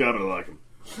trust this guy, but I like him.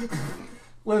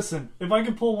 Listen, if I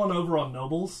can pull one over on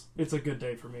nobles, it's a good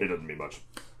day for It me. doesn't mean much.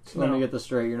 So let No. me get this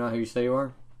straight. You're not who you say you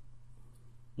are?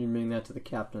 You mean that to the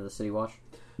captain of the city watch?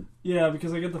 Yeah,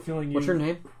 because I get the feeling you... What's your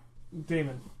name?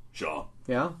 Damon. Shaw.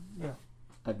 Yeah? Yeah.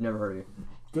 I've never heard of you.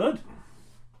 Good.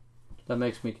 That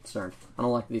makes me concerned. I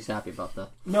don't like that he's happy about that.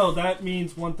 No, that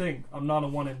means one thing. I'm not a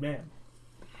one-in man.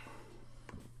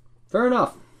 Fair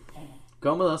enough.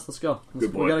 Come with us. Let's go.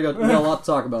 Good boy. We gotta go. We got a lot to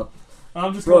talk about.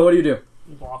 I'm just Roy, gonna what do you do?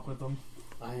 walk with them.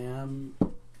 I am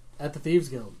at the Thieves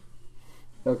Guild.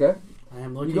 Okay. I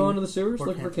am looking. You go into the sewers for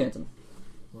looking for Canton.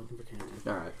 Canton. Looking for Canton.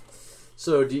 All right.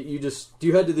 So do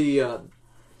you head to the?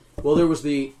 Well, there was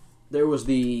the.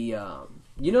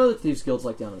 You know that Thieves Guild's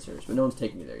like down in the sewers, but no one's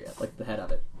taken you there yet. Like the head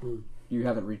of it, you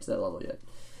haven't reached that level yet.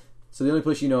 So the only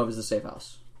place you know of is the safe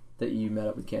house that you met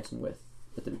up with Canton with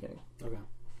at the beginning. Okay.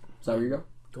 Is that where you go?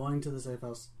 Going to the safe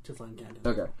house to find Canton.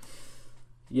 Okay.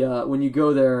 Yeah, when you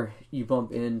go there, you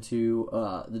bump into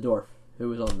the dwarf who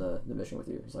was on the mission with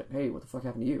you. He's like, "Hey, what the fuck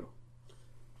happened to you?"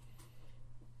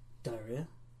 Diarrhea.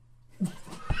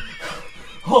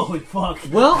 Holy fuck.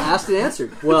 Well, asked and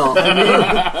answered. Well, I mean,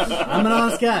 I'm an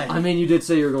honest guy. you did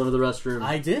say you were going to the restroom.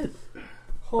 I did.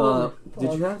 Holy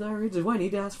Did you have diarrhea? Do I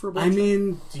need to ask for a blood I check?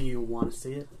 mean, do you want to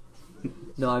see it?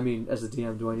 No, I mean, as a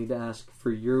DM, do I need to ask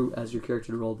for you as your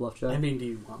character to roll a bluff check? I mean, do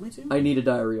you want me to? I need a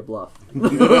diarrhea bluff.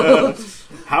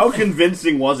 How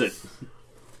convincing was it?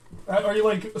 Are you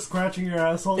like scratching your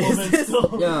asshole a little bit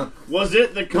still? Yeah. Was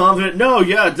it the confident? No,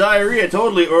 yeah, diarrhea,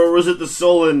 totally. Or was it the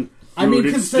sullen? I mean, "Dude,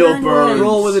 it considering still where I burns."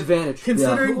 Roll with advantage.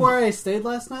 Considering where I stayed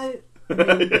last night,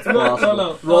 It's No, possible.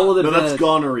 no. Roll with No, advantage. that's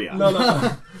gonorrhea.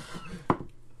 No.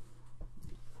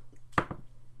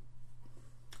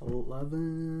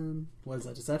 11. What is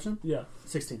that? Deception? Yeah.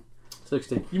 16.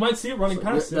 16. You might see it running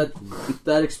past you.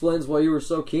 That explains why you were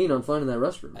so keen on finding that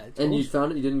restroom. I told And you you.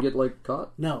 found it, you didn't get,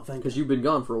 caught? No, thank you. Because you've been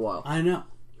gone for a while. I know.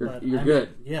 You're but good.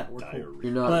 Yeah, we're cool.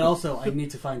 You're not. But also, I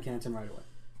need to find Canton right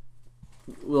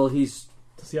away. Well, he's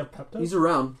Does he have Pepto?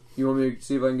 around. You want me to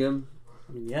see if I can get him?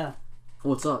 I mean, yeah.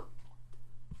 What's up?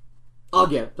 I'll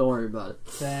get it. Don't worry about it.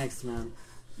 Thanks, man.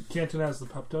 Canton has the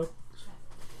Pepto?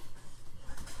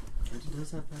 Canton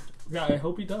does have Pepto. Yeah, I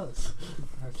hope he does.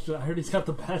 I heard he's got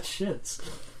the bad shits.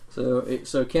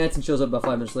 So Canton shows up about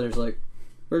 5 minutes later. He's like,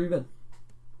 "Where have you been?"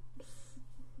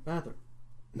 Bathroom.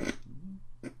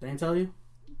 Didn't I tell you?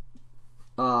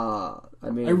 I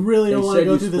mean, I really don't they want to said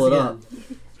go you through this split again. up.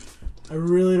 I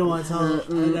really don't want to tell.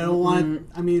 I don't want.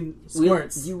 I mean,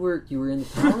 squirts. You were in the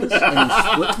palace and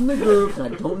you split from the group,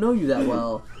 and I don't know you that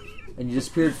well, and you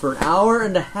disappeared for an hour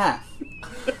and a half.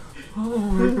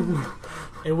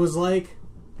 It was like.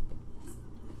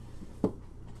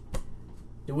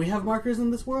 Do we have markers in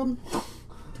this world?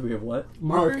 Do we have what?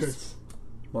 Markers?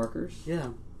 Markers? Yeah.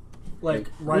 Like, It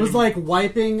writing. was like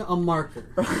wiping a marker.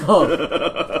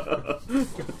 Oh,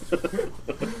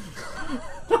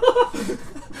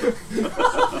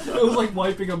 It was like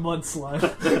wiping a mudslide.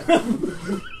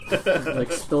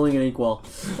 like spilling an inkwell.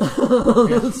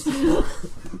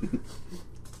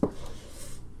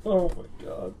 Oh my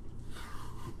god.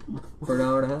 For an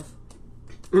hour and a half?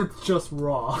 It's just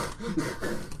raw.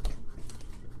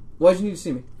 Why'd you need to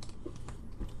see me?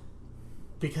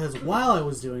 Because while I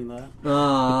was doing that,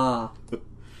 Ah,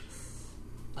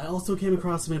 I also came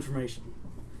across some information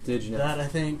did you know? that I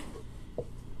think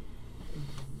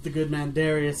the good man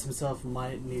Darius himself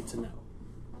might need to know.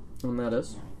 And that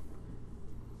is?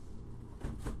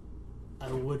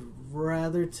 I would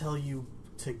rather tell you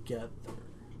together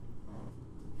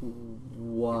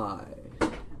Why?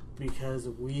 because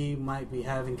we might be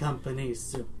having company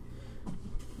soon.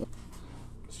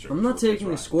 I'm not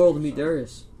taking a squirrel to meet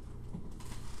Darius.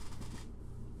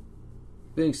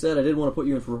 Being said, I did want to put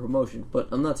you in for a promotion, but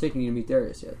I'm not taking you to meet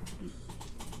Darius yet.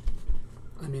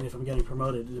 I mean, if I'm getting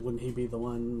promoted, wouldn't he be the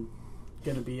one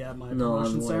going to be at my No, I'm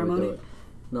promotion the one who would ceremony? do it.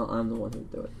 No, I'm the one who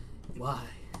would do it. Why?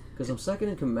 Because I'm second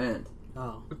in command.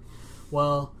 Oh.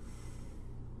 Well,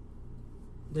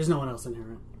 there's no one else in here,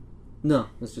 right? No,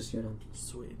 it's just you and him.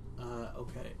 Sweet.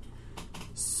 Okay.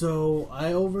 So,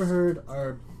 I overheard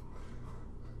our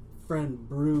friend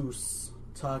Bruce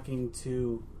talking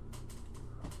to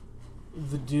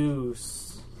the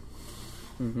Deuce,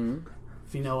 Mm-hmm.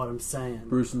 if you know what I'm saying.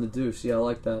 Bruce and the Deuce. Yeah, I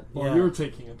like that. Well, Yeah. you were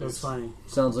taking it. That was funny.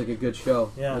 Sounds like a good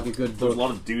show. Yeah. Like a good There's a book.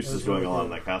 lot of deuces It was going really on good.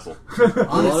 in that castle. A lot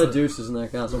Honestly, of deuces in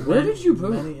that castle. Where did you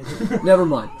poop? many- Never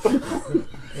mind.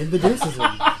 in the Deuce's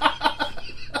room.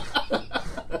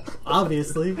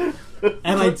 Obviously.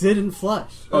 And I didn't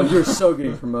flush. Oh, you're so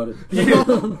getting promoted.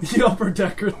 The upper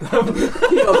decker them.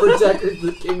 The upper decker,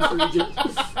 the King's Regent.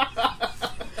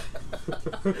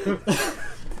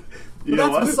 You know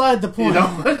That's what? beside the point. You know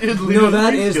what? It's No, Leader's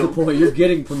that Peace is the Guild. point. You're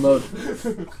getting promoted.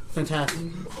 Fantastic.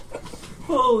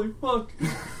 Holy fuck.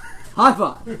 High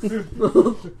five.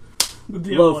 The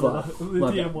DM Low wanted five. the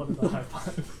My DM bad. wanted the high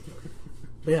five.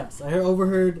 But yes, I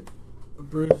overheard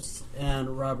Bruce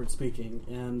and Robert speaking,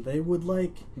 and they would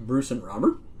like... Bruce and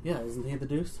Robert? Yeah, isn't he the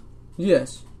Deuce?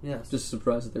 Yes. Yes. Just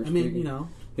surprised that they're I mean, speaking. you know,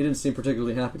 He didn't seem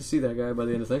particularly happy to see that guy by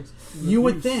the end of things. you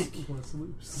would Loose think. was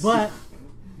loose. But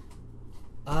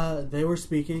they were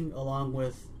speaking along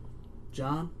with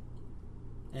John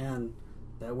and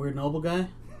That weird noble guy?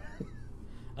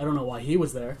 I don't know why he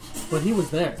was there, but he was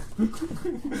there.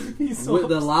 He's so With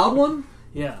the loud one?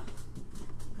 Yeah.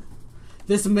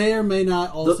 This may or may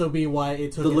not also be why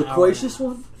it took The an hour and a loquacious half.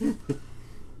 one?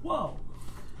 Whoa.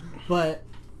 But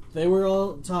they were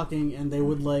all talking, and they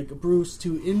would like Bruce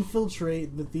to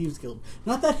infiltrate the Thieves Guild.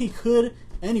 Not that he could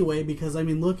anyway, because I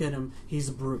mean, look at him. He's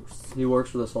Bruce. He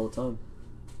works with us all the time.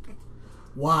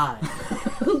 Why?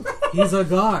 He's a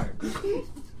guard.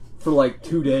 For like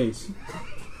 2 days.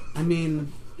 I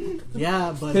mean,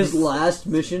 yeah, but His last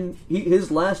mission,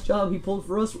 his last job he pulled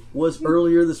for us was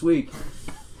earlier this week.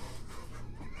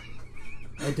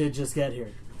 I did just get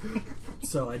here,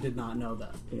 so I did not know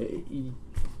that.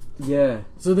 Yeah.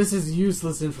 So this is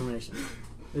useless information,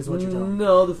 is what you're telling me.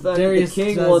 No, the fact Darius that the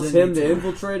king doesn't wants him need to to.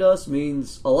 infiltrate us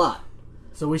means a lot.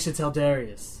 So we should tell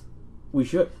Darius. We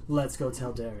should. Let's go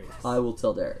tell Darius. I will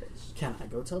tell Darius. Can I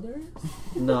go tell Darius?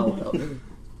 No, help me.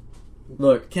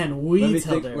 Look, Can we let me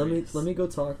tell think, Darius? let me go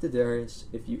talk to Darius.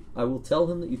 I will tell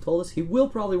him that you told us. He will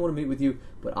probably want to meet with you,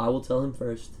 but I will tell him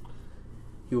first.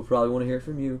 He will probably want to hear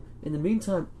from you. In the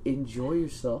meantime, enjoy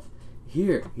yourself.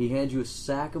 Here, he hands you a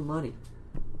sack of money.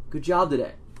 Good job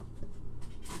today.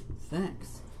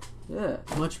 Thanks. Yeah,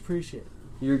 Much appreciated.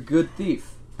 you're a good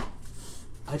thief.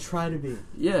 I try to be.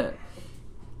 Yeah.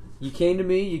 You came to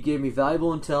me, you gave me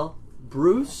valuable intel.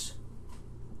 Bruce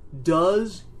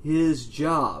does his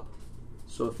job.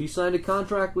 So if he signed a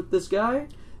contract with this guy,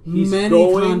 he's Many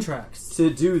going contracts. to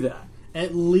do that.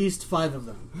 At least 5 of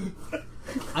them.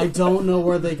 I don't know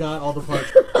where they got all the parts.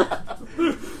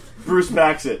 Bruce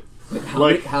backs it.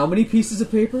 How many pieces of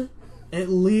paper? At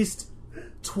least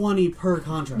 20 per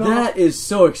contract. That is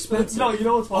so expensive. No, you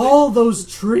know what's funny? All those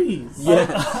trees.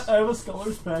 Yes. I have a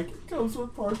scholar's pack. It comes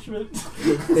with parchment.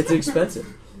 It's expensive.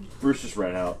 Bruce just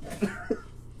ran out.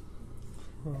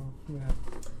 Oh, yeah.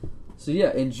 So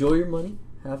yeah, enjoy your money.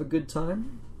 Have a good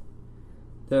time.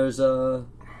 There's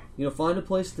find a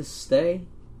place to stay,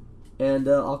 and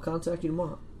I'll contact you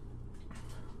tomorrow.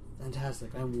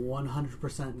 Fantastic. I'm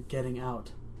 100% getting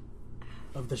out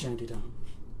of the shantytown.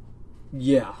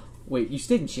 Yeah. Wait, you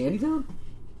stayed in Shantytown?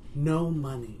 No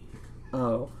money.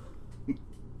 Oh.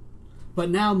 But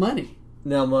now money.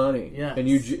 Now money. Yes. And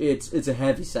it's a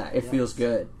heavy sack. It feels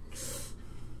good.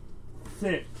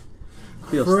 Thick.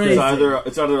 Feels Crazy. thick.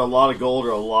 It's either a lot of gold or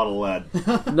a lot of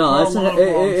lead. No, it's A lot of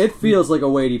it feels like a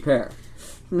weighty pair.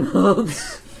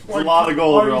 It's a lot of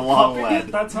gold Are or a you lot of cupping it?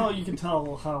 lead. That's how you can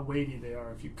tell how weighty they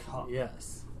are if you cup.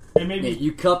 Yes. And maybe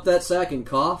You cup that sack and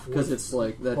cough because it's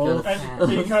like that kind Both. of.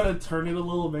 and you kind of turn it a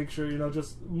little, make sure,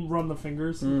 just run the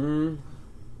fingers. Mm-hmm.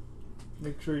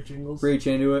 Make sure it jingles. Reach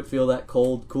into it, feel that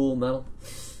cold, cool metal.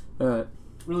 All right.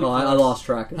 Really I close. lost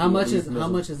track. How much is in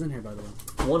here, by the way?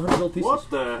 100 gold pieces. What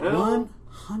the hell?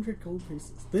 100 gold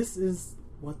pieces. This is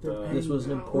what they're paying. This was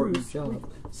an important Bruce.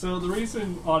 job. So the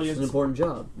reason It's audience... an important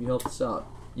job. You helped us out.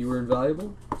 You were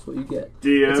invaluable. That's what you get.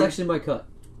 DM, It's actually my cut.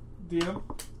 DM?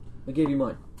 I gave you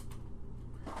mine.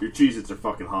 your Cheez-Its are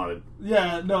fucking haunted.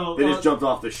 Yeah, no. They just jumped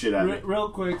off the shit at me. Real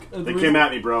quick. They came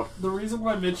at me, bro. The reason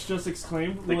why Mitch just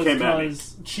exclaimed They was came at me.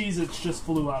 because Cheez-Its just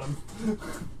flew at him.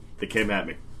 They came at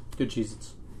me. Good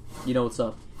Cheez-Its. You know what's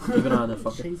up. Keep an eye on that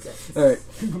fucker. Jesus. All right.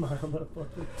 Keep an eye on that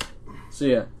fucker. So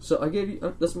yeah. So I gave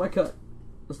you. That's my cut.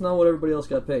 That's not what everybody else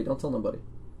got paid. Don't tell nobody.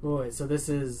 Boy, so this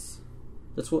is...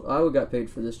 That's what I got paid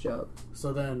for this job.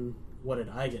 So then, what did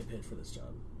I get paid for this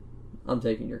job? I'm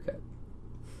taking your cut.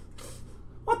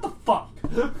 What the fuck?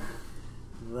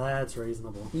 That's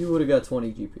reasonable. You would have got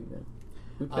 20 GP, man.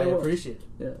 We pay I well. appreciate it.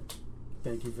 Yeah.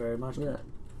 Thank you very much. Yeah.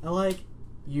 I like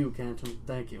you, Canton.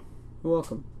 Thank you. You're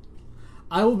welcome.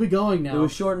 I will be going It now.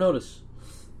 was short notice.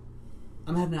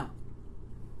 I'm heading out.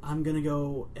 I'm gonna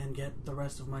go and get the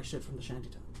rest of my shit from the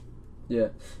shantytown. Yeah.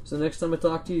 So next time I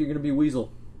talk to you, you're gonna be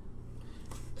Weasel.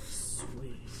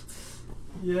 Sweet.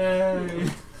 Yay.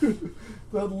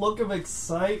 The look of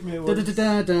excitement was...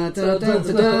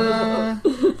 Da-da-da-da-da-da-da-da.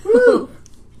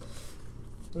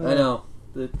 I know.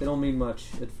 They don't mean much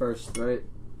at first, right?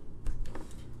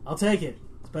 I'll take it.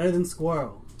 It's better than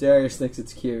squirrel. Darius thinks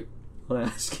it's cute. I'll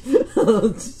ask.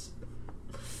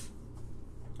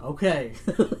 Okay.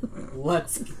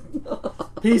 Let's...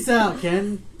 Peace out,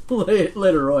 Ken.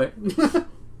 Later, Roy.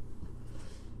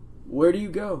 Where do you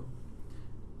go?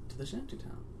 To the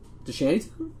shantytown. To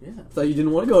Shantytown? Yeah. I thought you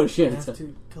didn't want to go to I have Shantytown.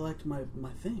 to collect my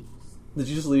things. Did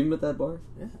you just leave him at that bar?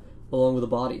 Yeah. Along with a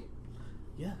body?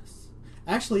 Yes.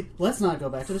 Actually, let's not go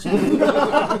back to the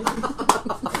shantytown.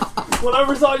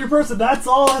 Whatever's on your person, that's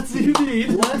all that you need.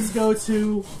 Let's go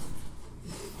to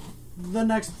the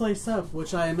next place up,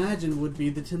 which I imagine would be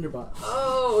the tinderbox.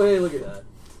 Oh, hey, look at that.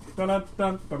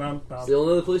 Dun-dun-dun-dun-dun. Still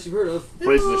another place you've heard of.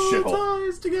 Place is a It all shithole.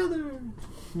 ties together.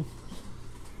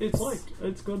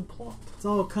 It's good plot. It's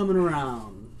all coming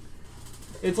around.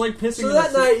 It's like pissing So in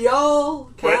that a night, y'all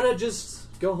kind Wait. of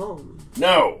just go home.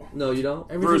 No, No, you don't?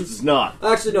 Bruce is not.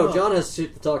 Actually, no, No. John has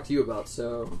shit to talk to you about,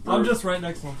 so... I'm just right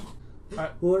next to him.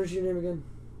 What is your name again?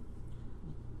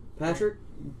 Patrick?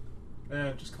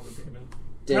 Just call me Damon.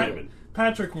 Damon.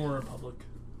 Patrick Moore Republic.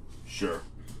 Sure.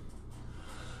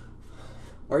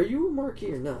 Are you a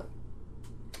Marquis or not?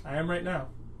 I am right now.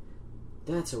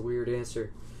 That's a weird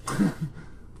answer.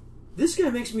 This guy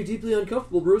makes me deeply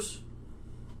uncomfortable, Bruce.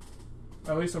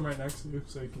 At least I'm right next to you,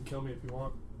 so you can kill me if you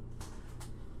want.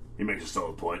 He makes a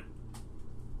solid point.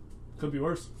 Could be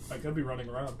worse. I could be running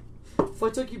around. If I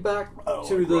took you back Oh,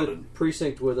 to like the running.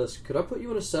 precinct with us, could I put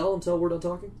you in a cell until we're done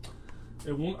talking?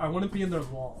 I wouldn't be in there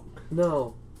long.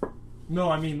 No. No,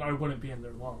 I mean I wouldn't be in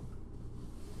there long.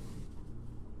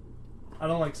 I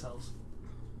don't like cells.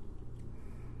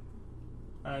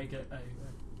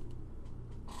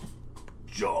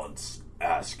 John's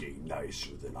asking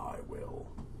nicer than I will.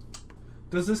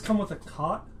 Does this come with a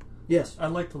cot? Yes. I'd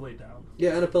like to lay down.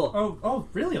 Yeah, and a pillow. Oh,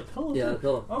 really? A pillow? Yeah, too? a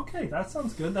pillow. Okay, that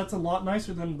sounds good. That's a lot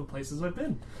nicer than the places I've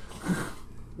been.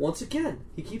 Once again,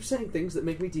 he keeps saying things that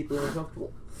make me deeply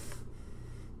uncomfortable.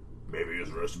 Maybe he was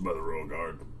arrested by the Royal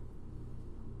Guard.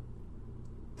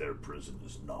 Their prison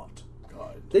is not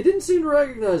kind. They didn't seem to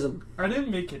recognize him. I didn't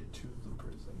make it to the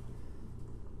prison.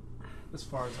 As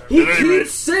far as I He At any rate-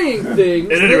 keeps saying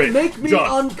things At any that rate, make me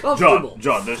John, uncomfortable.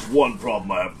 John, there's one problem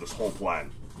I have with this whole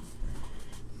plan.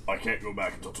 I can't go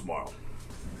back until tomorrow.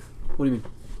 What do you mean?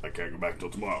 I can't go back until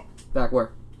tomorrow Back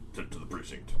where? to the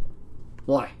precinct.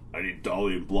 Why? I need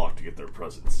Dolly and Block to get their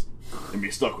presents and be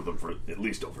stuck with them for at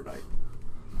least overnight.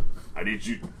 I need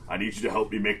you to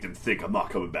help me make them think I'm not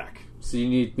coming back. So you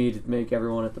need me to make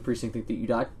everyone at the precinct think that you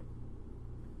died?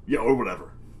 Yeah, or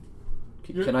whatever.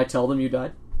 Can I tell them you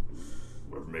died?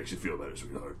 Whatever makes you feel better,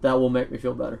 sweetheart. That will make me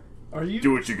feel better. Are you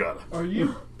Do what you gotta. Are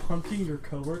you punking your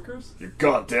coworkers? You're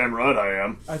goddamn right I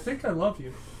am. I think I love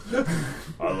you.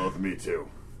 I love me too.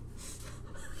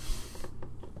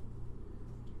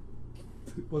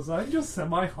 Was I just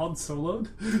semi-Han Solo'd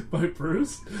by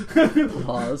Bruce?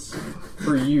 Pause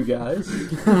for you guys.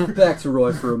 Back to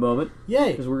Roy for a moment,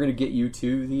 Yay! because we're going to get you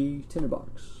to the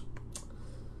tinderbox.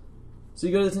 So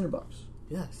you go to the tinderbox.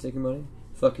 Yes. Take your money.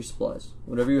 Fuck your supplies.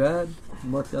 Whatever you had,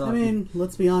 mark that off. I mean,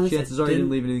 let's be honest. Chances I are you didn't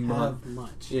leave anything have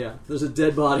much. yeah, there's a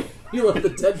dead body. You left a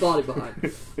dead body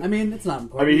behind. I mean, it's not I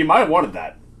important. mean, he might have wanted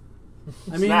that.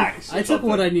 I mean, snacks or I took something.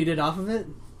 what I needed off of it.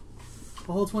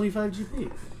 A whole 25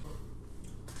 GP.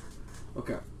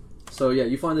 Okay. So yeah,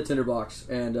 you find the tinderbox,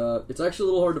 and it's actually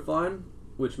a little hard to find,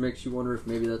 which makes you wonder if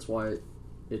maybe that's why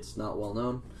it's not well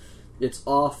known. It's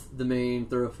off the main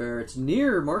thoroughfare. It's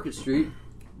near Market Street,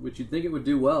 which you'd think it would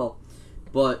do well,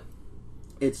 but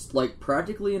it's like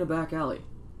practically in a back alley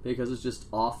because it's just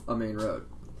off a main road.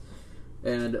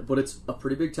 But it's a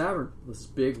pretty big tavern. This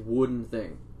big wooden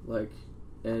thing, and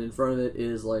in front of it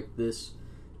is like this.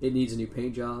 It needs a new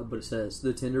paint job, but it says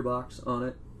the tinderbox on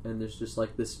it, and there's just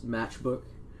like this matchbook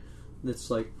that's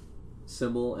like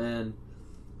symbol, and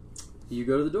you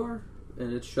go to the door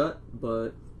and it's shut,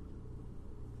 but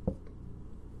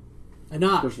I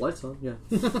knock. there's lights on. Yeah.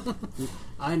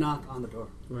 I knock on the door.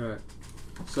 Right.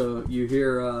 So you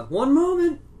hear one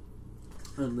moment,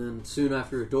 and then soon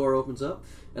after a door opens up,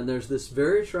 and there's this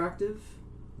very attractive,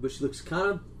 but she looks kind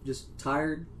of just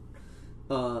tired,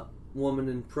 woman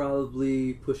in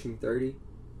probably pushing 30,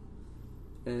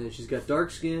 and she's got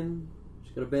dark skin.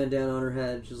 She's got a bandana on her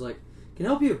head. She's like, "Can I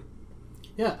help you?"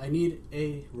 Yeah, I need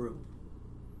a room.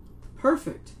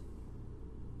 Perfect.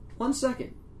 1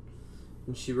 second.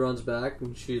 And she runs back,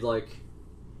 and she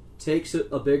takes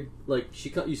a big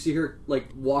you see her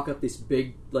walk up this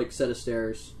big set of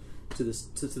stairs to the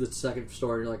second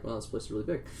floor, and you're like, "Wow, this place is really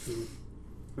big." Mm-hmm.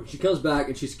 And she comes back,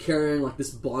 and she's carrying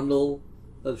this bundle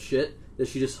of shit that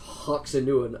she just hucks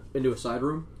into a side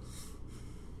room.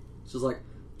 She's like,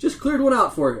 "Just cleared one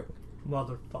out for you."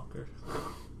 Motherfucker.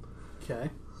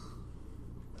 Okay.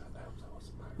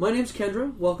 My name's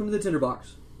Kendra. Welcome to the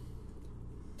Tinderbox.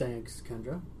 Thanks,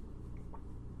 Kendra.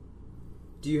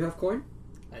 Do you have coin?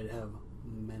 I'd have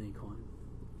many coin.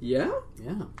 Yeah?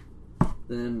 Yeah.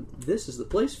 Then this is the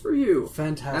place for you.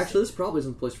 Fantastic. Actually, this probably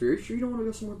isn't the place for you. Are you sure you don't want to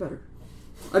go somewhere better?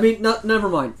 I mean, never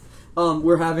mind.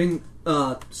 We're having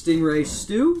stingray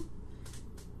stew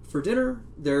for dinner.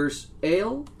 There's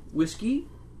ale, whiskey,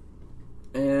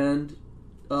 and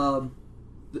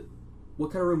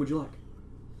what kind of room would you like?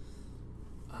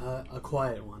 A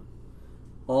quiet one.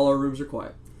 All our rooms are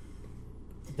quiet.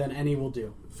 Then any will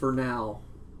do. For now,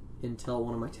 until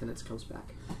one of my tenants comes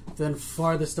back. Then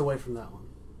farthest away from that one.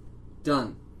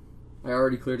 Done. I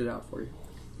already cleared it out for you.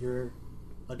 You're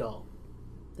a doll.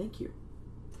 Thank you.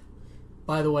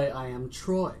 By the way, I am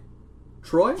Troy.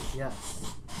 Troy?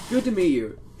 Yes, Good to meet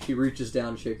you. She reaches down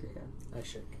and shakes your hand. I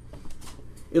shake.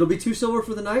 It'll be 2 silver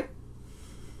for the night?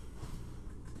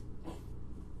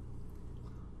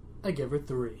 I give her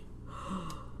 3.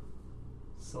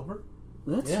 Silver?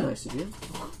 That's Yeah. nice of you.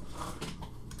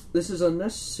 This is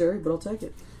unnecessary, but I'll take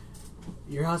it.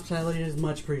 Your hospitality is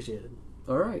much appreciated.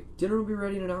 Alright, dinner will be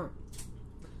ready in an hour.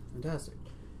 Fantastic.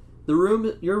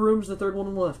 Your room's the third one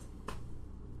on the left.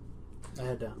 I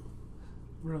head down.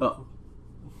 Real, Up.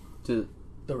 To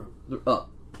The room. up.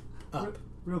 Up.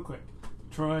 real quick.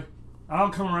 Troy, I'll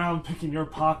come around picking your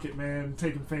pocket, man,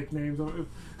 taking fake names.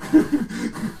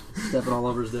 Stepping all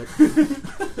over his dick.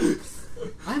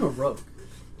 I'm a rogue.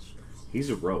 He's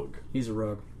a rogue. He's a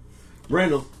rogue.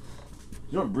 Randall,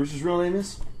 you know what Bruce's real name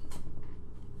is?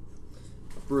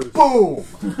 Bruce. Boom!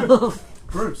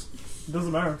 Bruce. It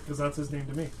doesn't matter, because that's his name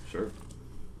to me. Sure.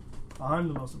 I'm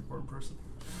the most important person.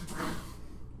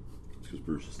 It's because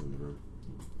Bruce is in the room.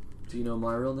 Do you know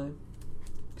my real name?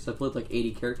 Because I played like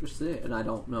 80 characters today, and I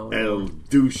don't know. El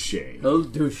Douche. El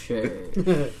Douche.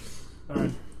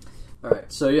 Alright.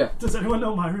 Alright, so yeah. Does anyone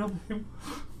know my real name?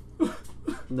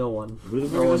 No one. Who the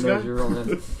fuck No is one this knows guy? your real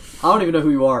name. I don't even know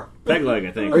who you are. Pegleg,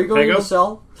 I think. Are you going to Pego? the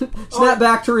cell? Snap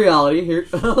back to reality here.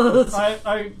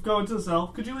 I go into the cell.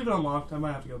 Could you leave it unlocked? I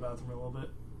might have to go to the bathroom a little bit.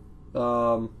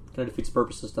 Kind of defeats the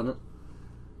purposes, doesn't it?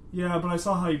 Yeah, but I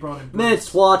saw how you brought in Bruce.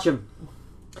 Mints, watch him.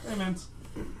 Hey, Mints.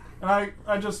 And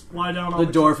I just lie down on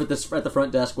The dwarf at the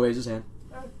front desk waves his hand.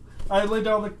 I lay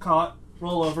down on the cot,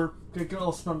 roll over, get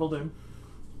all snuggled in.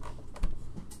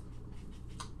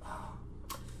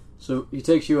 So he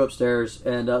takes you upstairs,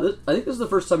 and I think this is the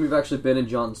first time you've actually been in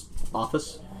John's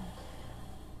office.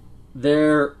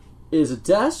 There is a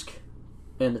desk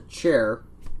and a chair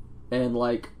and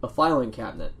like a filing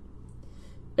cabinet.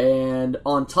 And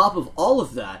on top of all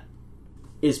of that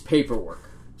is paperwork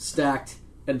stacked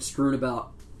and strewn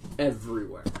about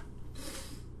everywhere.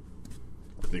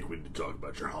 I think we need to talk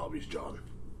about your hobbies, John.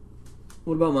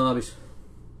 What about my hobbies?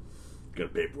 Got a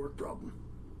paperwork problem.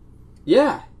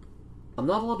 Yeah. I'm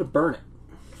not allowed to burn it.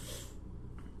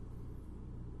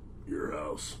 Your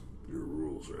house. Your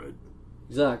rules, right?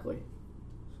 Exactly.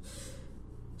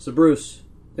 So Bruce,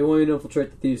 they want you to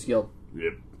infiltrate the Thieves Guild.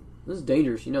 Yep. This is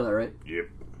dangerous, you know that, right? Yep.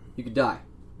 You could die.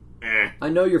 Eh. I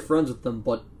know you're friends with them,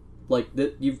 but like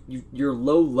you're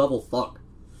low level thug.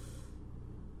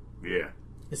 Yeah.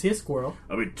 Is he a squirrel?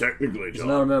 I mean, technically, He's John,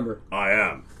 not a member. I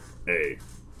am a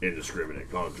indiscriminate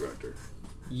contractor.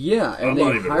 Yeah, and I'm they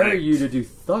not even hire ranked. you to do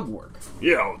thug work.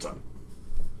 Yeah, all the time.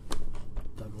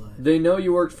 Thug life. They know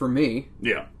you worked for me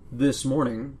Yeah. this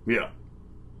morning. Yeah.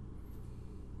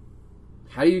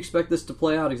 How do you expect this to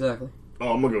play out exactly? Oh,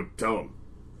 I'm gonna go tell him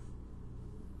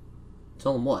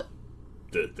Tell them what?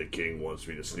 that the king wants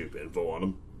me to snoop info on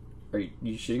him. Are you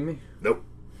shitting me? Nope.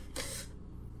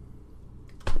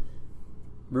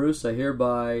 Bruce, I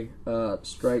hereby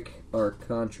strike our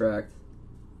contract.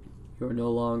 You are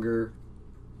no longer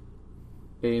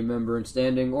a member in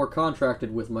standing or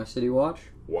contracted with my City Watch.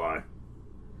 Why?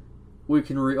 We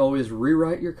can always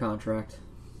rewrite your contract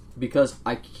because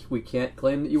we can't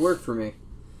claim that you work for me.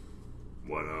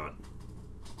 Why not?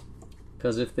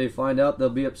 Because if they find out, they'll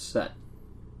be upset.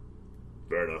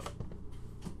 Fair enough.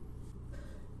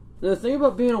 The thing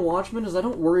about being a watchman is I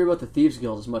don't worry about the Thieves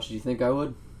Guild as much as you think I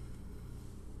would.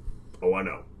 Oh, I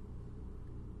know.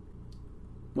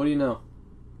 What do you know?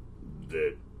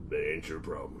 That they ain't your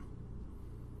problem.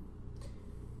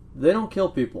 They don't kill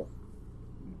people.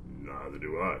 Neither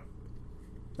do I.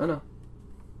 I know.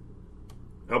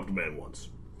 Helped a man once.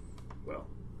 Well,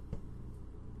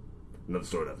 another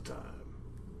story at the time.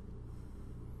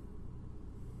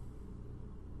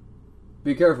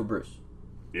 Be careful, Bruce.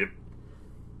 Yep.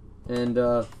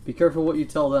 And be careful what you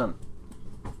tell them.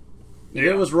 If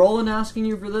Yeah. it was Roland asking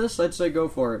you for this, I'd say go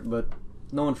for it, but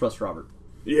no one trusts Robert.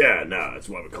 Yeah, nah, that's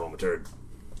why we call him a turd.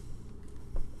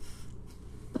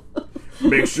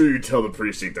 Make sure you tell the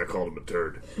precinct I called him a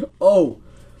turd. Oh,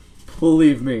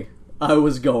 believe me, I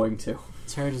was going to.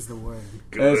 Turd is the word.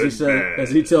 Good, As he said, bad. as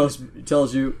he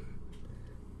tells you,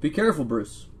 be careful,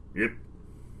 Bruce. Yep,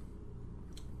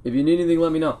 If you need anything,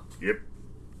 let me know. yep.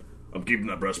 I'm keeping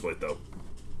that breastplate, though.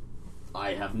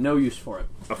 I have no use for it.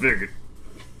 I figured.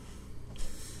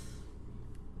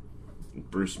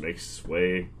 Bruce makes his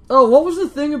way. Oh, what was the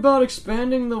thing about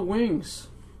expanding the wings?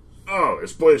 Oh,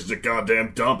 this place is a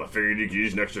goddamn dump. I figured you could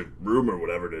use an extra room or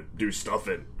whatever to do stuff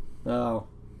in. Oh,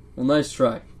 well, nice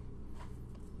try.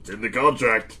 It's in the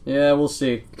contract. Yeah, we'll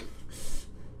see.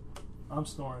 I'm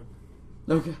snoring.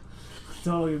 Okay.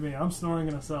 Totally me. I'm snoring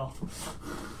in a cell.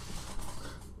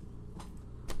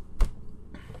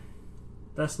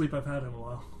 Best sleep I've had in a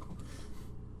while.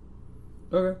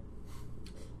 Okay.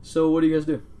 So what do you guys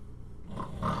do?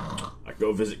 I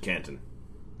go visit Canton.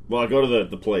 Well, I go to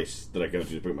the place that I go to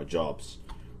pick up my jobs,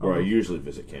 where I usually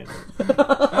visit Canton. And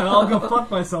I'll go fuck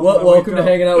myself. Well, when I welcome wake to up.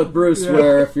 hanging out with Bruce, Yeah.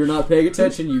 where if you're not paying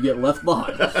attention, you get left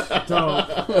behind.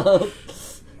 Dope.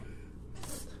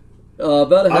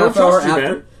 About a I don't half hour trust you,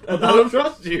 after, man. I don't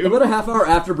trust you. about a half hour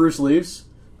after Bruce leaves,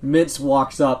 Mintz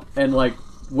walks up and like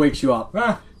wakes you up.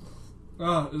 Ah.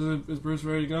 Oh, is Bruce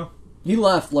ready to go? He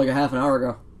left like a half an hour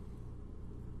ago.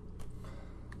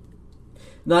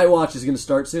 Night watch is going to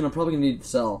start soon. I'm probably going to need the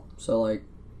cell. So like,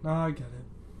 No, I get it.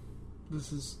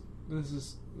 This is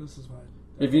fine.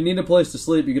 if you need a place to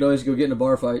sleep, you could always go get in a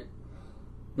bar fight.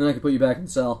 Then I can put you back in the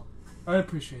cell. I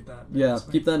appreciate that. Yeah, That's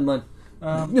fine. keep that in mind.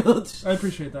 I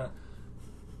appreciate that.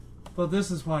 But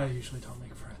this is why I usually don't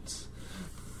make friends.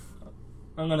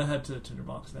 I'm gonna head to the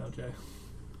Tinderbox now, Jay.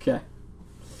 Okay.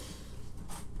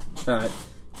 All right.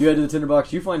 You head to the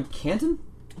tinderbox. You find Canton?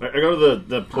 I go to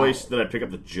the place that I pick up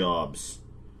the jobs.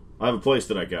 I have a place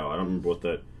that I go. I don't remember what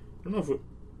that. I don't know if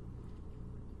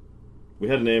we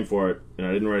had a name for it, and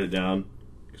I didn't write it down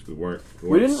because we weren't.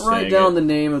 We didn't write saying down it. the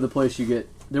name of the place you get.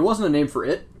 There wasn't a name for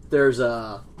it. There's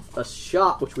a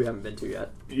shop which we haven't been to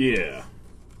yet. Yeah.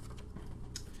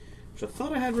 Which I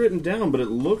thought I had written down, but it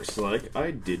looks like I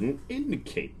didn't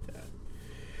indicate that.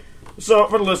 So,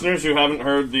 for the listeners who haven't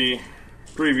heard the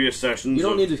previous sessions, You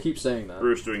don't of need to keep saying that.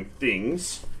 Bruce doing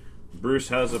things, Bruce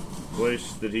has a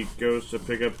place that he goes to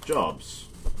pick up jobs.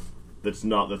 That's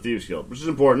not the Thieves Guild, which is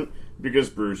important because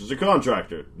Bruce is a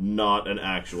contractor, not an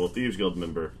actual Thieves Guild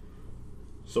member.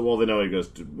 So while they know he goes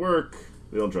to work,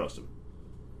 they don't trust him.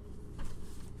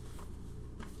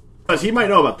 Because he might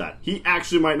know about that. He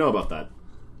actually might know about that.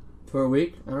 For a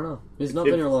week? I don't know. He's not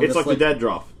been here long. It's That's like the dead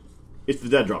drop. It's the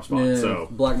dead drop spot, yeah, so...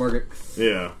 black market.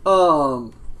 Yeah.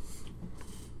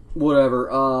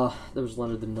 Whatever. There was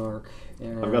Leonard the Narc.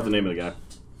 And... I've got the name of the guy.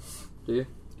 Do you?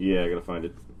 Yeah, I gotta find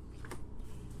it.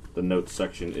 The notes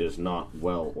section is not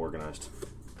well organized.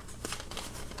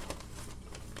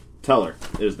 Teller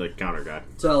is the counter guy.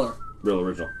 Teller. Real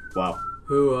original. Wow.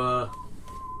 Who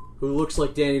looks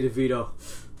like Danny DeVito.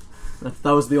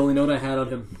 That was the only note I had on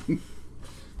him.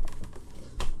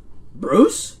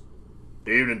 Bruce?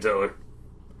 Evening, Teller.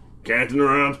 Canton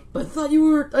around? I thought you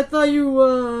were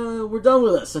done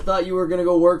with us. I thought you were gonna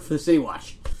go work for the City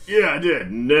Watch. Yeah, I did.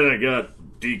 And then I got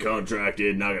decontracted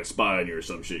and I got a spy on you or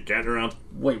some shit. Canton around?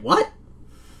 Wait, what?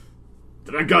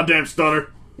 Did I goddamn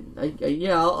stutter? I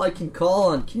can call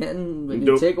on Kenton. It'll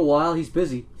Nope. take a while. He's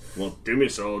busy. Well, do me a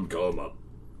solid and call him up.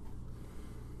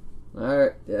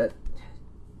 Alright,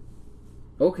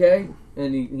 okay.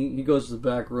 And he goes to the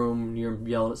back room, and you're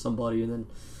yelling at somebody, and then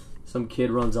some kid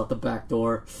runs out the back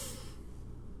door.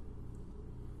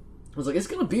 I was like, it's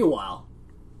gonna be a while.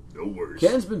 No worries.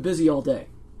 Ken's been busy all day.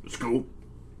 It's cool.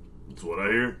 That's what I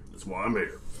hear. That's why I'm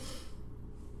here.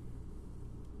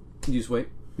 You just wait.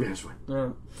 Yeah, that's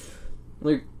fine.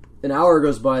 Like, an hour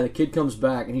goes by, the kid comes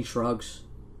back, and he shrugs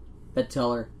at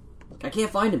Teller. Like, I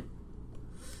can't find him.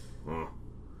 Huh.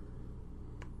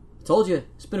 I told you,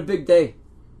 it's been a big day.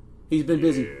 He's been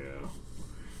busy. Yeah.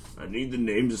 I need the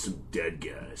names of some dead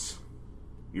guys.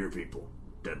 Your people.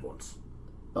 Dead ones.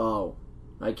 Oh,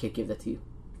 I can't give that to you.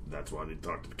 That's why I need to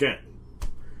talk to the Canton.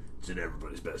 It's in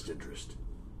everybody's best interest.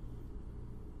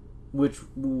 What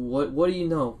do you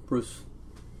know, Bruce?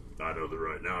 I know that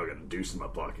right now I got a deuce in my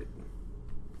pocket.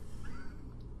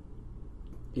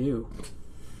 Ew.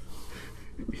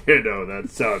 You know, that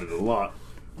sounded a lot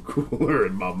cooler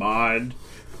in my mind.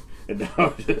 And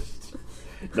now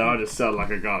I just sound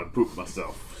like I gotta poop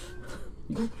myself.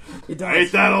 It does. I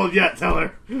ain't that old yet,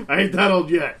 Teller. I ain't that old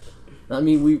yet. I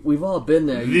mean, we've all been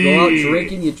there. You go out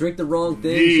drinking, you drink the wrong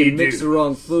things, you mix the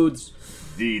wrong foods.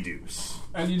 The deuce.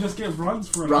 And you just get runs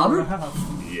for an Robert? hour and a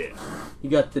half. Yeah. You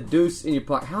got the deuce in your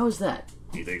pocket. How is that?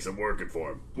 He thinks I'm working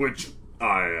for him, which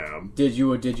I am. Did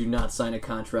you or did you not sign a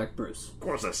contract, Bruce? Of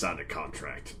course I signed a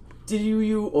contract. Did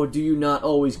you or do you not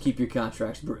always keep your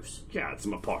contracts, Bruce? Yeah, it's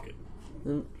in my pocket.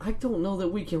 And I don't know that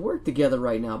we can work together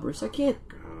right now, Bruce. I can't.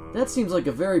 That seems like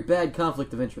a very bad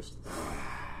conflict of interest.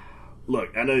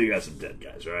 Look, I know you got some dead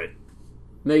guys, right?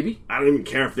 Maybe. I don't even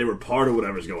care if they were part of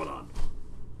whatever's going on.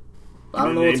 I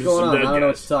don't know names what's of going some on. dead I don't know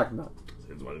what guys. you're talking about.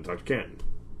 That's why I didn't talk to Canton.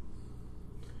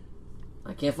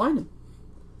 I can't find him.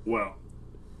 Well,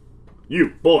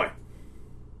 you, boy,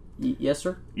 Yes,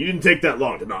 sir? you didn't take that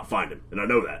long to not find him, and I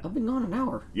know that. I've been gone an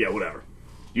hour. Yeah, whatever.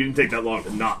 You didn't take that long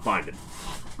to not find him.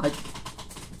 I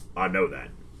I know that.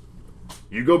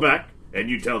 You go back, and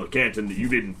you tell the Canton that you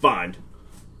didn't find,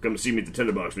 come see me at the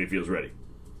tinderbox when he feels ready.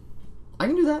 I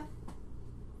can do that.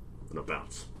 And I'll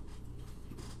bounce.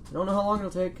 I don't know how long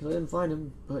it'll take because I didn't find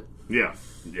him, but Yeah,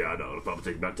 I know. It'll probably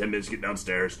take about 10 minutes to get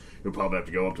downstairs. You'll probably have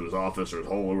to go up to his office or his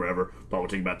hole or wherever. Probably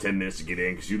take about 10 minutes to get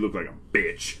in because you look like a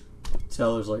bitch.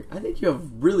 Teller's like, I think you have a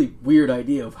really weird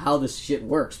idea of how this shit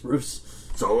works, Bruce.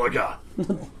 That's all I got.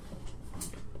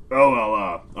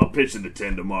 I'll pitch in the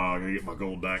 10 tomorrow. I'm gonna get my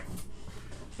gold back.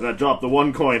 And I dropped the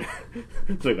 1 coin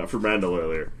that I got from Randall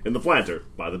earlier in the planter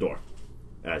by the door.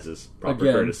 As is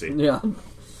proper courtesy. Yeah.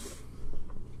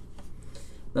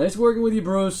 Nice working with you,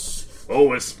 Bruce.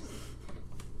 Always.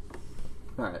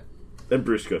 Alright. Then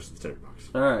Bruce goes to the tinderbox.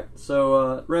 Alright,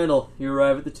 so, Randall, you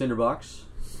arrive at the tinderbox.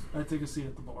 I take a seat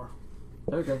at the bar.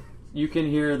 Okay. You can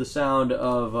hear the sound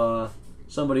of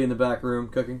somebody in the back room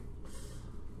cooking.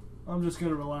 I'm just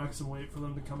gonna relax and wait for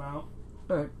them to come out.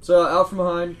 Alright, so out from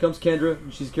behind comes Kendra,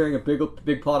 and she's carrying a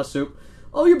big pot of soup.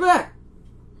 Oh, you're back!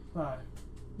 Hi.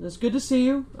 It's good to see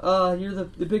you. You're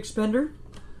the big spender?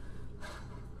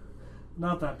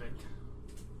 Not that big.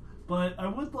 But I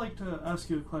would like to ask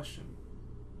you a question.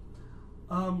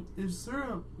 Is there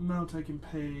an amount I can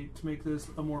pay to make this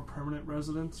a more permanent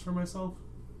residence for myself?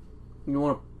 You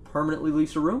want to permanently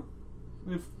lease a room?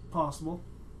 If possible.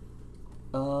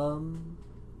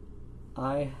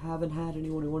 I haven't had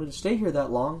anyone who wanted to stay here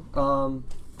that long.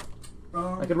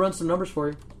 I could run some numbers for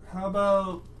you. How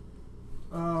about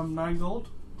 9 gold?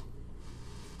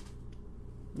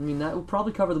 I mean, that would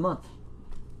probably cover the month.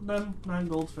 Then 9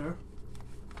 gold's fair.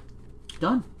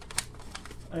 Done.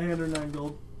 I hand her 9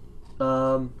 gold.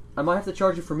 I might have to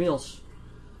charge you for meals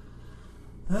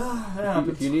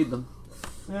if you need them.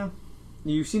 Yeah.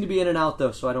 You seem to be in and out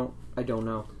though, so I don't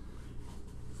know.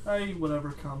 I eat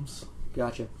whatever comes.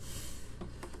 Gotcha.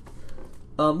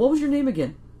 What was your name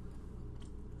again?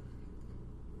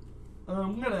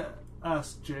 I'm gonna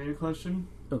ask Jay a question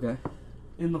Okay.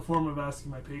 in the form of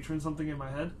asking my patron something in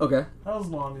my head. Okay. How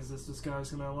long is this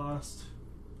disguise gonna last?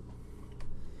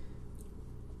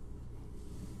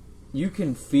 You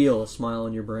can feel a smile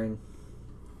in your brain.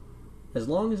 As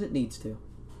long as it needs to.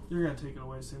 You're gonna take it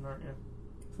away soon, aren't you?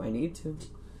 If I need to.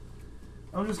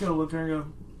 I'm just gonna look at her and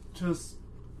go, just...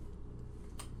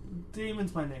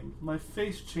 Damon's my name. My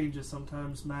face changes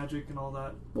sometimes, magic and all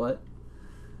that. What?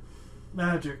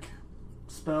 Magic.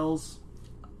 Spells.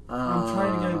 I'm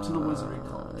trying to get into the Wizarding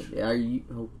College. Are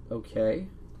you... Okay.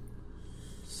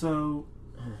 So...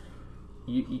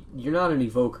 You're not an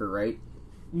evoker, right?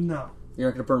 No. You're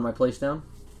not going to burn my place down?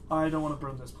 I don't want to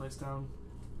burn this place down.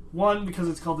 One, because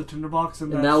it's called the Tinderbox,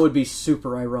 and that would be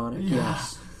super ironic, yeah.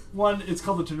 yes. One, it's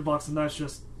called the Tinderbox, and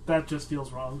that just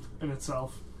feels wrong in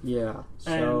itself. Yeah,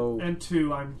 so... And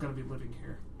two, I'm going to be living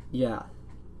here. Yeah.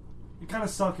 It kind of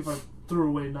suck if I threw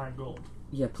away 9 gold.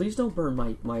 Yeah, please don't burn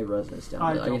my residence down.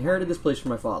 I don't inherited this place from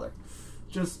my father.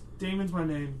 Just, Damon's my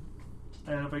name,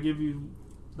 and if I give you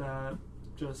that,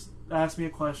 just ask me a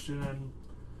question and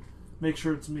make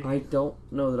sure it's me. I don't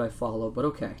know that I follow, but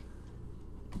okay.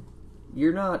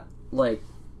 You're not, like,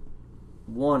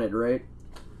 wanted, right?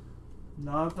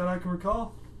 Not that I can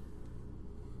recall.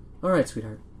 Alright,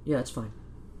 sweetheart. Yeah, it's fine.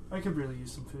 I could really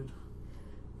use some food.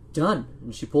 Done.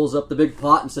 And she pulls up the big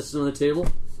pot and sets it on the table.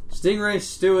 Stingray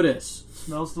stew it is.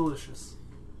 Smells delicious.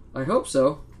 I hope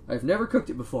so. I've never cooked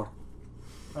it before.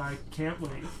 I can't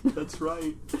wait. That's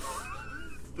right.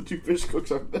 The 2 fish cooks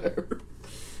aren't there.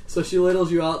 So she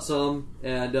ladles you out some,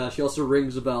 and she also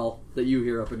rings a bell that you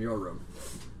hear up in your room.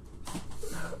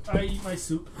 I eat my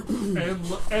soup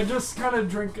and just kind of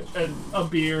drink a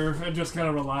beer and just kind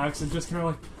of relax and just kind of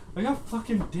like, I got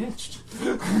fucking ditched.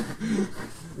 I'm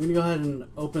gonna go ahead and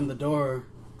open the door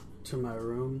to my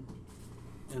room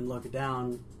and look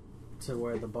down to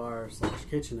where the bar /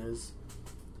 kitchen is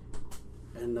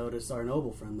and notice our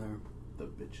noble friend there. The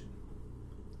bitchin'.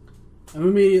 I'm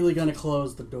immediately gonna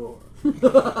close the door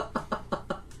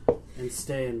and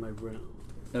stay in my room.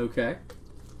 Okay.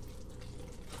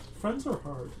 Friends are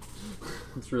hard.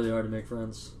 It's really hard to make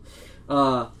friends.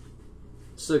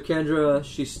 So Kendra,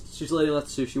 she's ladling out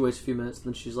the soup. She waits a few minutes,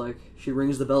 and then she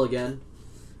rings the bell again.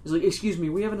 She's like, "Excuse me,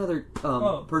 we have another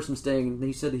person staying, and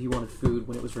he said that he wanted food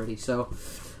when it was ready. So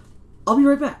I'll be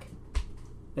right back."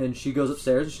 And she goes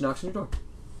upstairs and she knocks on your door.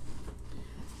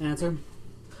 Answer.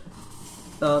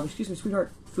 Excuse me,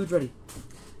 sweetheart. Food's ready.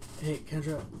 Hey,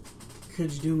 Kendra,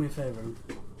 could you do me a favor?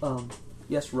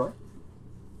 Yes, Roy.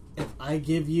 If I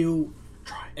give you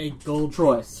a gold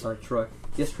Troy. piece, Sorry, Troy.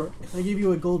 Yes, Troy. if I give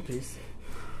you a gold piece,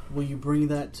 will you bring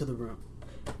that to the room?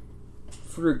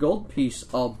 For a gold piece,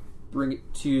 I'll bring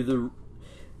it to the...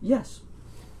 Yes.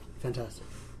 Fantastic.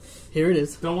 Here it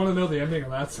is. Don't want to know the ending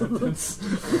of that sentence.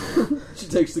 She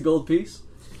takes the gold piece.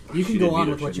 You can She go didn't on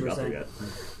need with it, what she you were got there saying.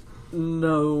 yet.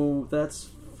 No, that's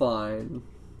fine.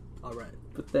 All right.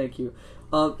 But thank you.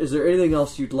 Is there anything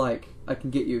else you'd like? I can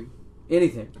get you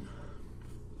anything.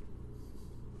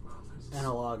 And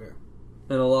a logger.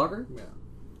 And a logger? Yeah.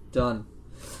 Done.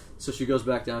 So she goes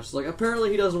back down. She's like,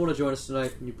 apparently he doesn't want to join us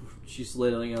tonight. And she's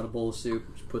laying out a bowl of soup.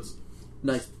 She puts a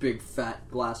nice big fat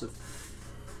glass of,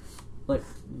 like,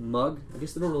 mug. I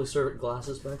guess they don't really serve it in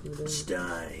glasses back in the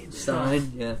day.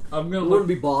 Stein, yeah. I'm It gonna wouldn't look.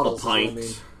 be bottles. A pint. Is what I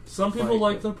mean. Some people Pint,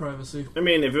 like yeah. their privacy. I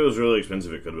mean, if it was really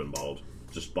expensive, it could have been bottled.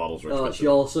 Just bottles are expensive. She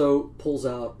also pulls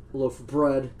out a loaf of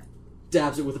bread,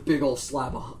 dabs it with a big old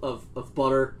slab of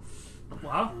butter,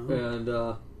 Wow.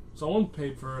 and Someone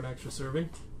paid for an extra serving.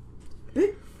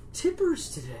 big tippers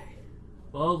today.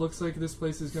 Well, it looks like this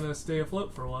place is gonna stay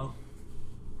afloat for a while.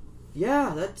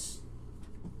 Yeah, that's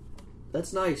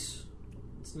nice.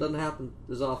 It doesn't happen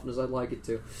as often as I'd like it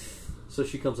to. So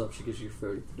she comes up, she gives you your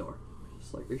food at the door.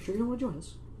 She's like, are you sure you don't want to join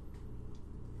us?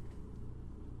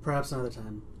 Perhaps another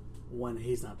time when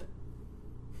he's not there.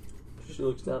 She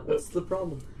looks down. What's the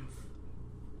problem?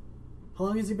 How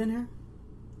long has he been here?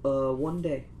 1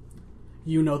 day.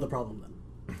 You know the problem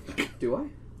then. Do I?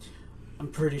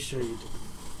 I'm pretty sure you do.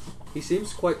 He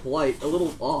seems quite polite, a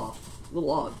little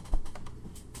odd.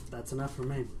 That's enough for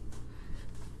me.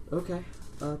 Okay.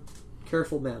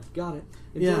 Careful man. Got it.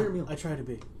 Enjoy your meal. I try to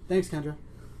be. Thanks, Kendra.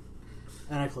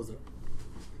 And I close it.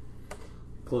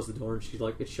 Close the door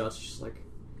and it shuts. She's like,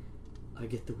 I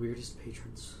get the weirdest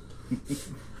patrons.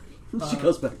 She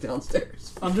goes back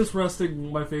downstairs. I'm just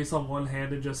resting my face on one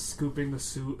hand and just scooping the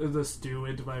stew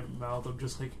into my mouth. I'm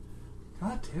just like,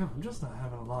 God damn, I'm just not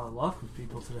having a lot of luck with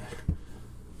people today.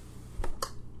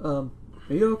 Are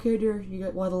you okay, dear?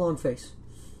 Why the long face?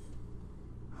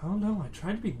 I don't know. I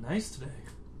tried to be nice today.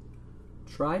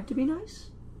 Tried to be nice?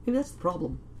 Maybe that's the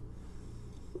problem.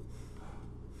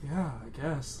 Yeah, I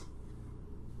guess.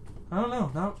 I don't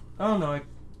know. I don't know.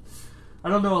 I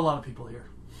don't know a lot of people here.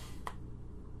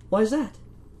 Why is that?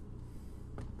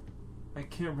 I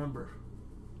can't remember.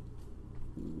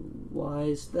 Why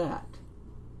is that?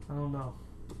 I don't know.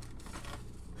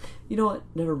 You know what?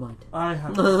 Never mind. I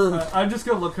have. I'm just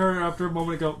gonna look at her after a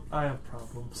moment and go, I have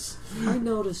problems. I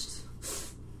noticed.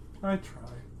 I try.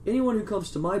 Anyone who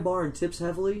comes to my bar and tips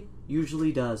heavily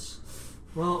usually does.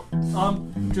 Well,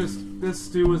 this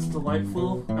stew is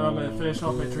delightful, and I'm gonna finish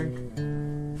off my drink.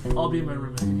 I'll be in my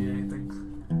room if you need anything.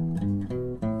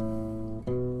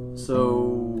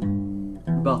 So,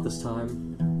 about this time,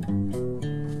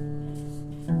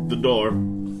 The door,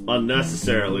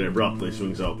 unnecessarily abruptly,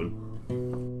 swings open.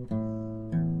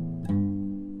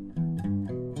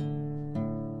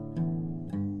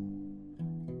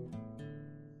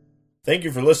 Thank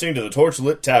you for listening to the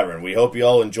Torchlit Tavern. We hope you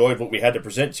all enjoyed what we had to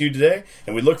present to you today,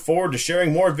 and we look forward to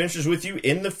sharing more adventures with you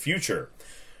in the future.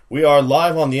 We are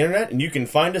live on the internet, and you can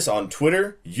find us on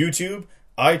Twitter, YouTube,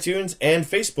 iTunes, and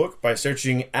Facebook by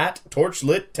searching at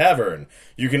Torchlit Tavern.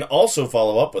 You can also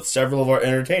follow up with several of our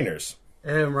entertainers.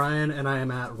 I'm Ryan, and I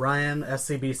am at Ryan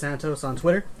SCB Santos on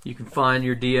Twitter. you can find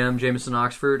your DM, Jameson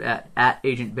Oxford, at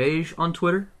Agent Beige on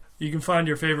Twitter. You can find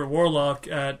your favorite warlock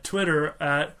at Twitter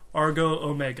at Argo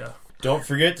Omega. Don't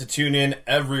forget to tune in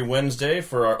every Wednesday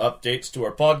for our updates to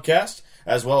our podcast,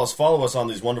 as well as follow us on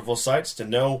these wonderful sites to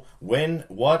know when,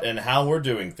 what, and how we're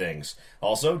doing things.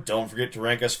 Also, don't forget to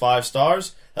rank us 5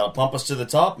 stars. That'll pump us to the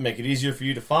top, make it easier for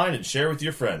you to find and share with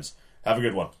your friends. Have a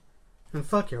good one. And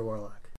fuck your warlock.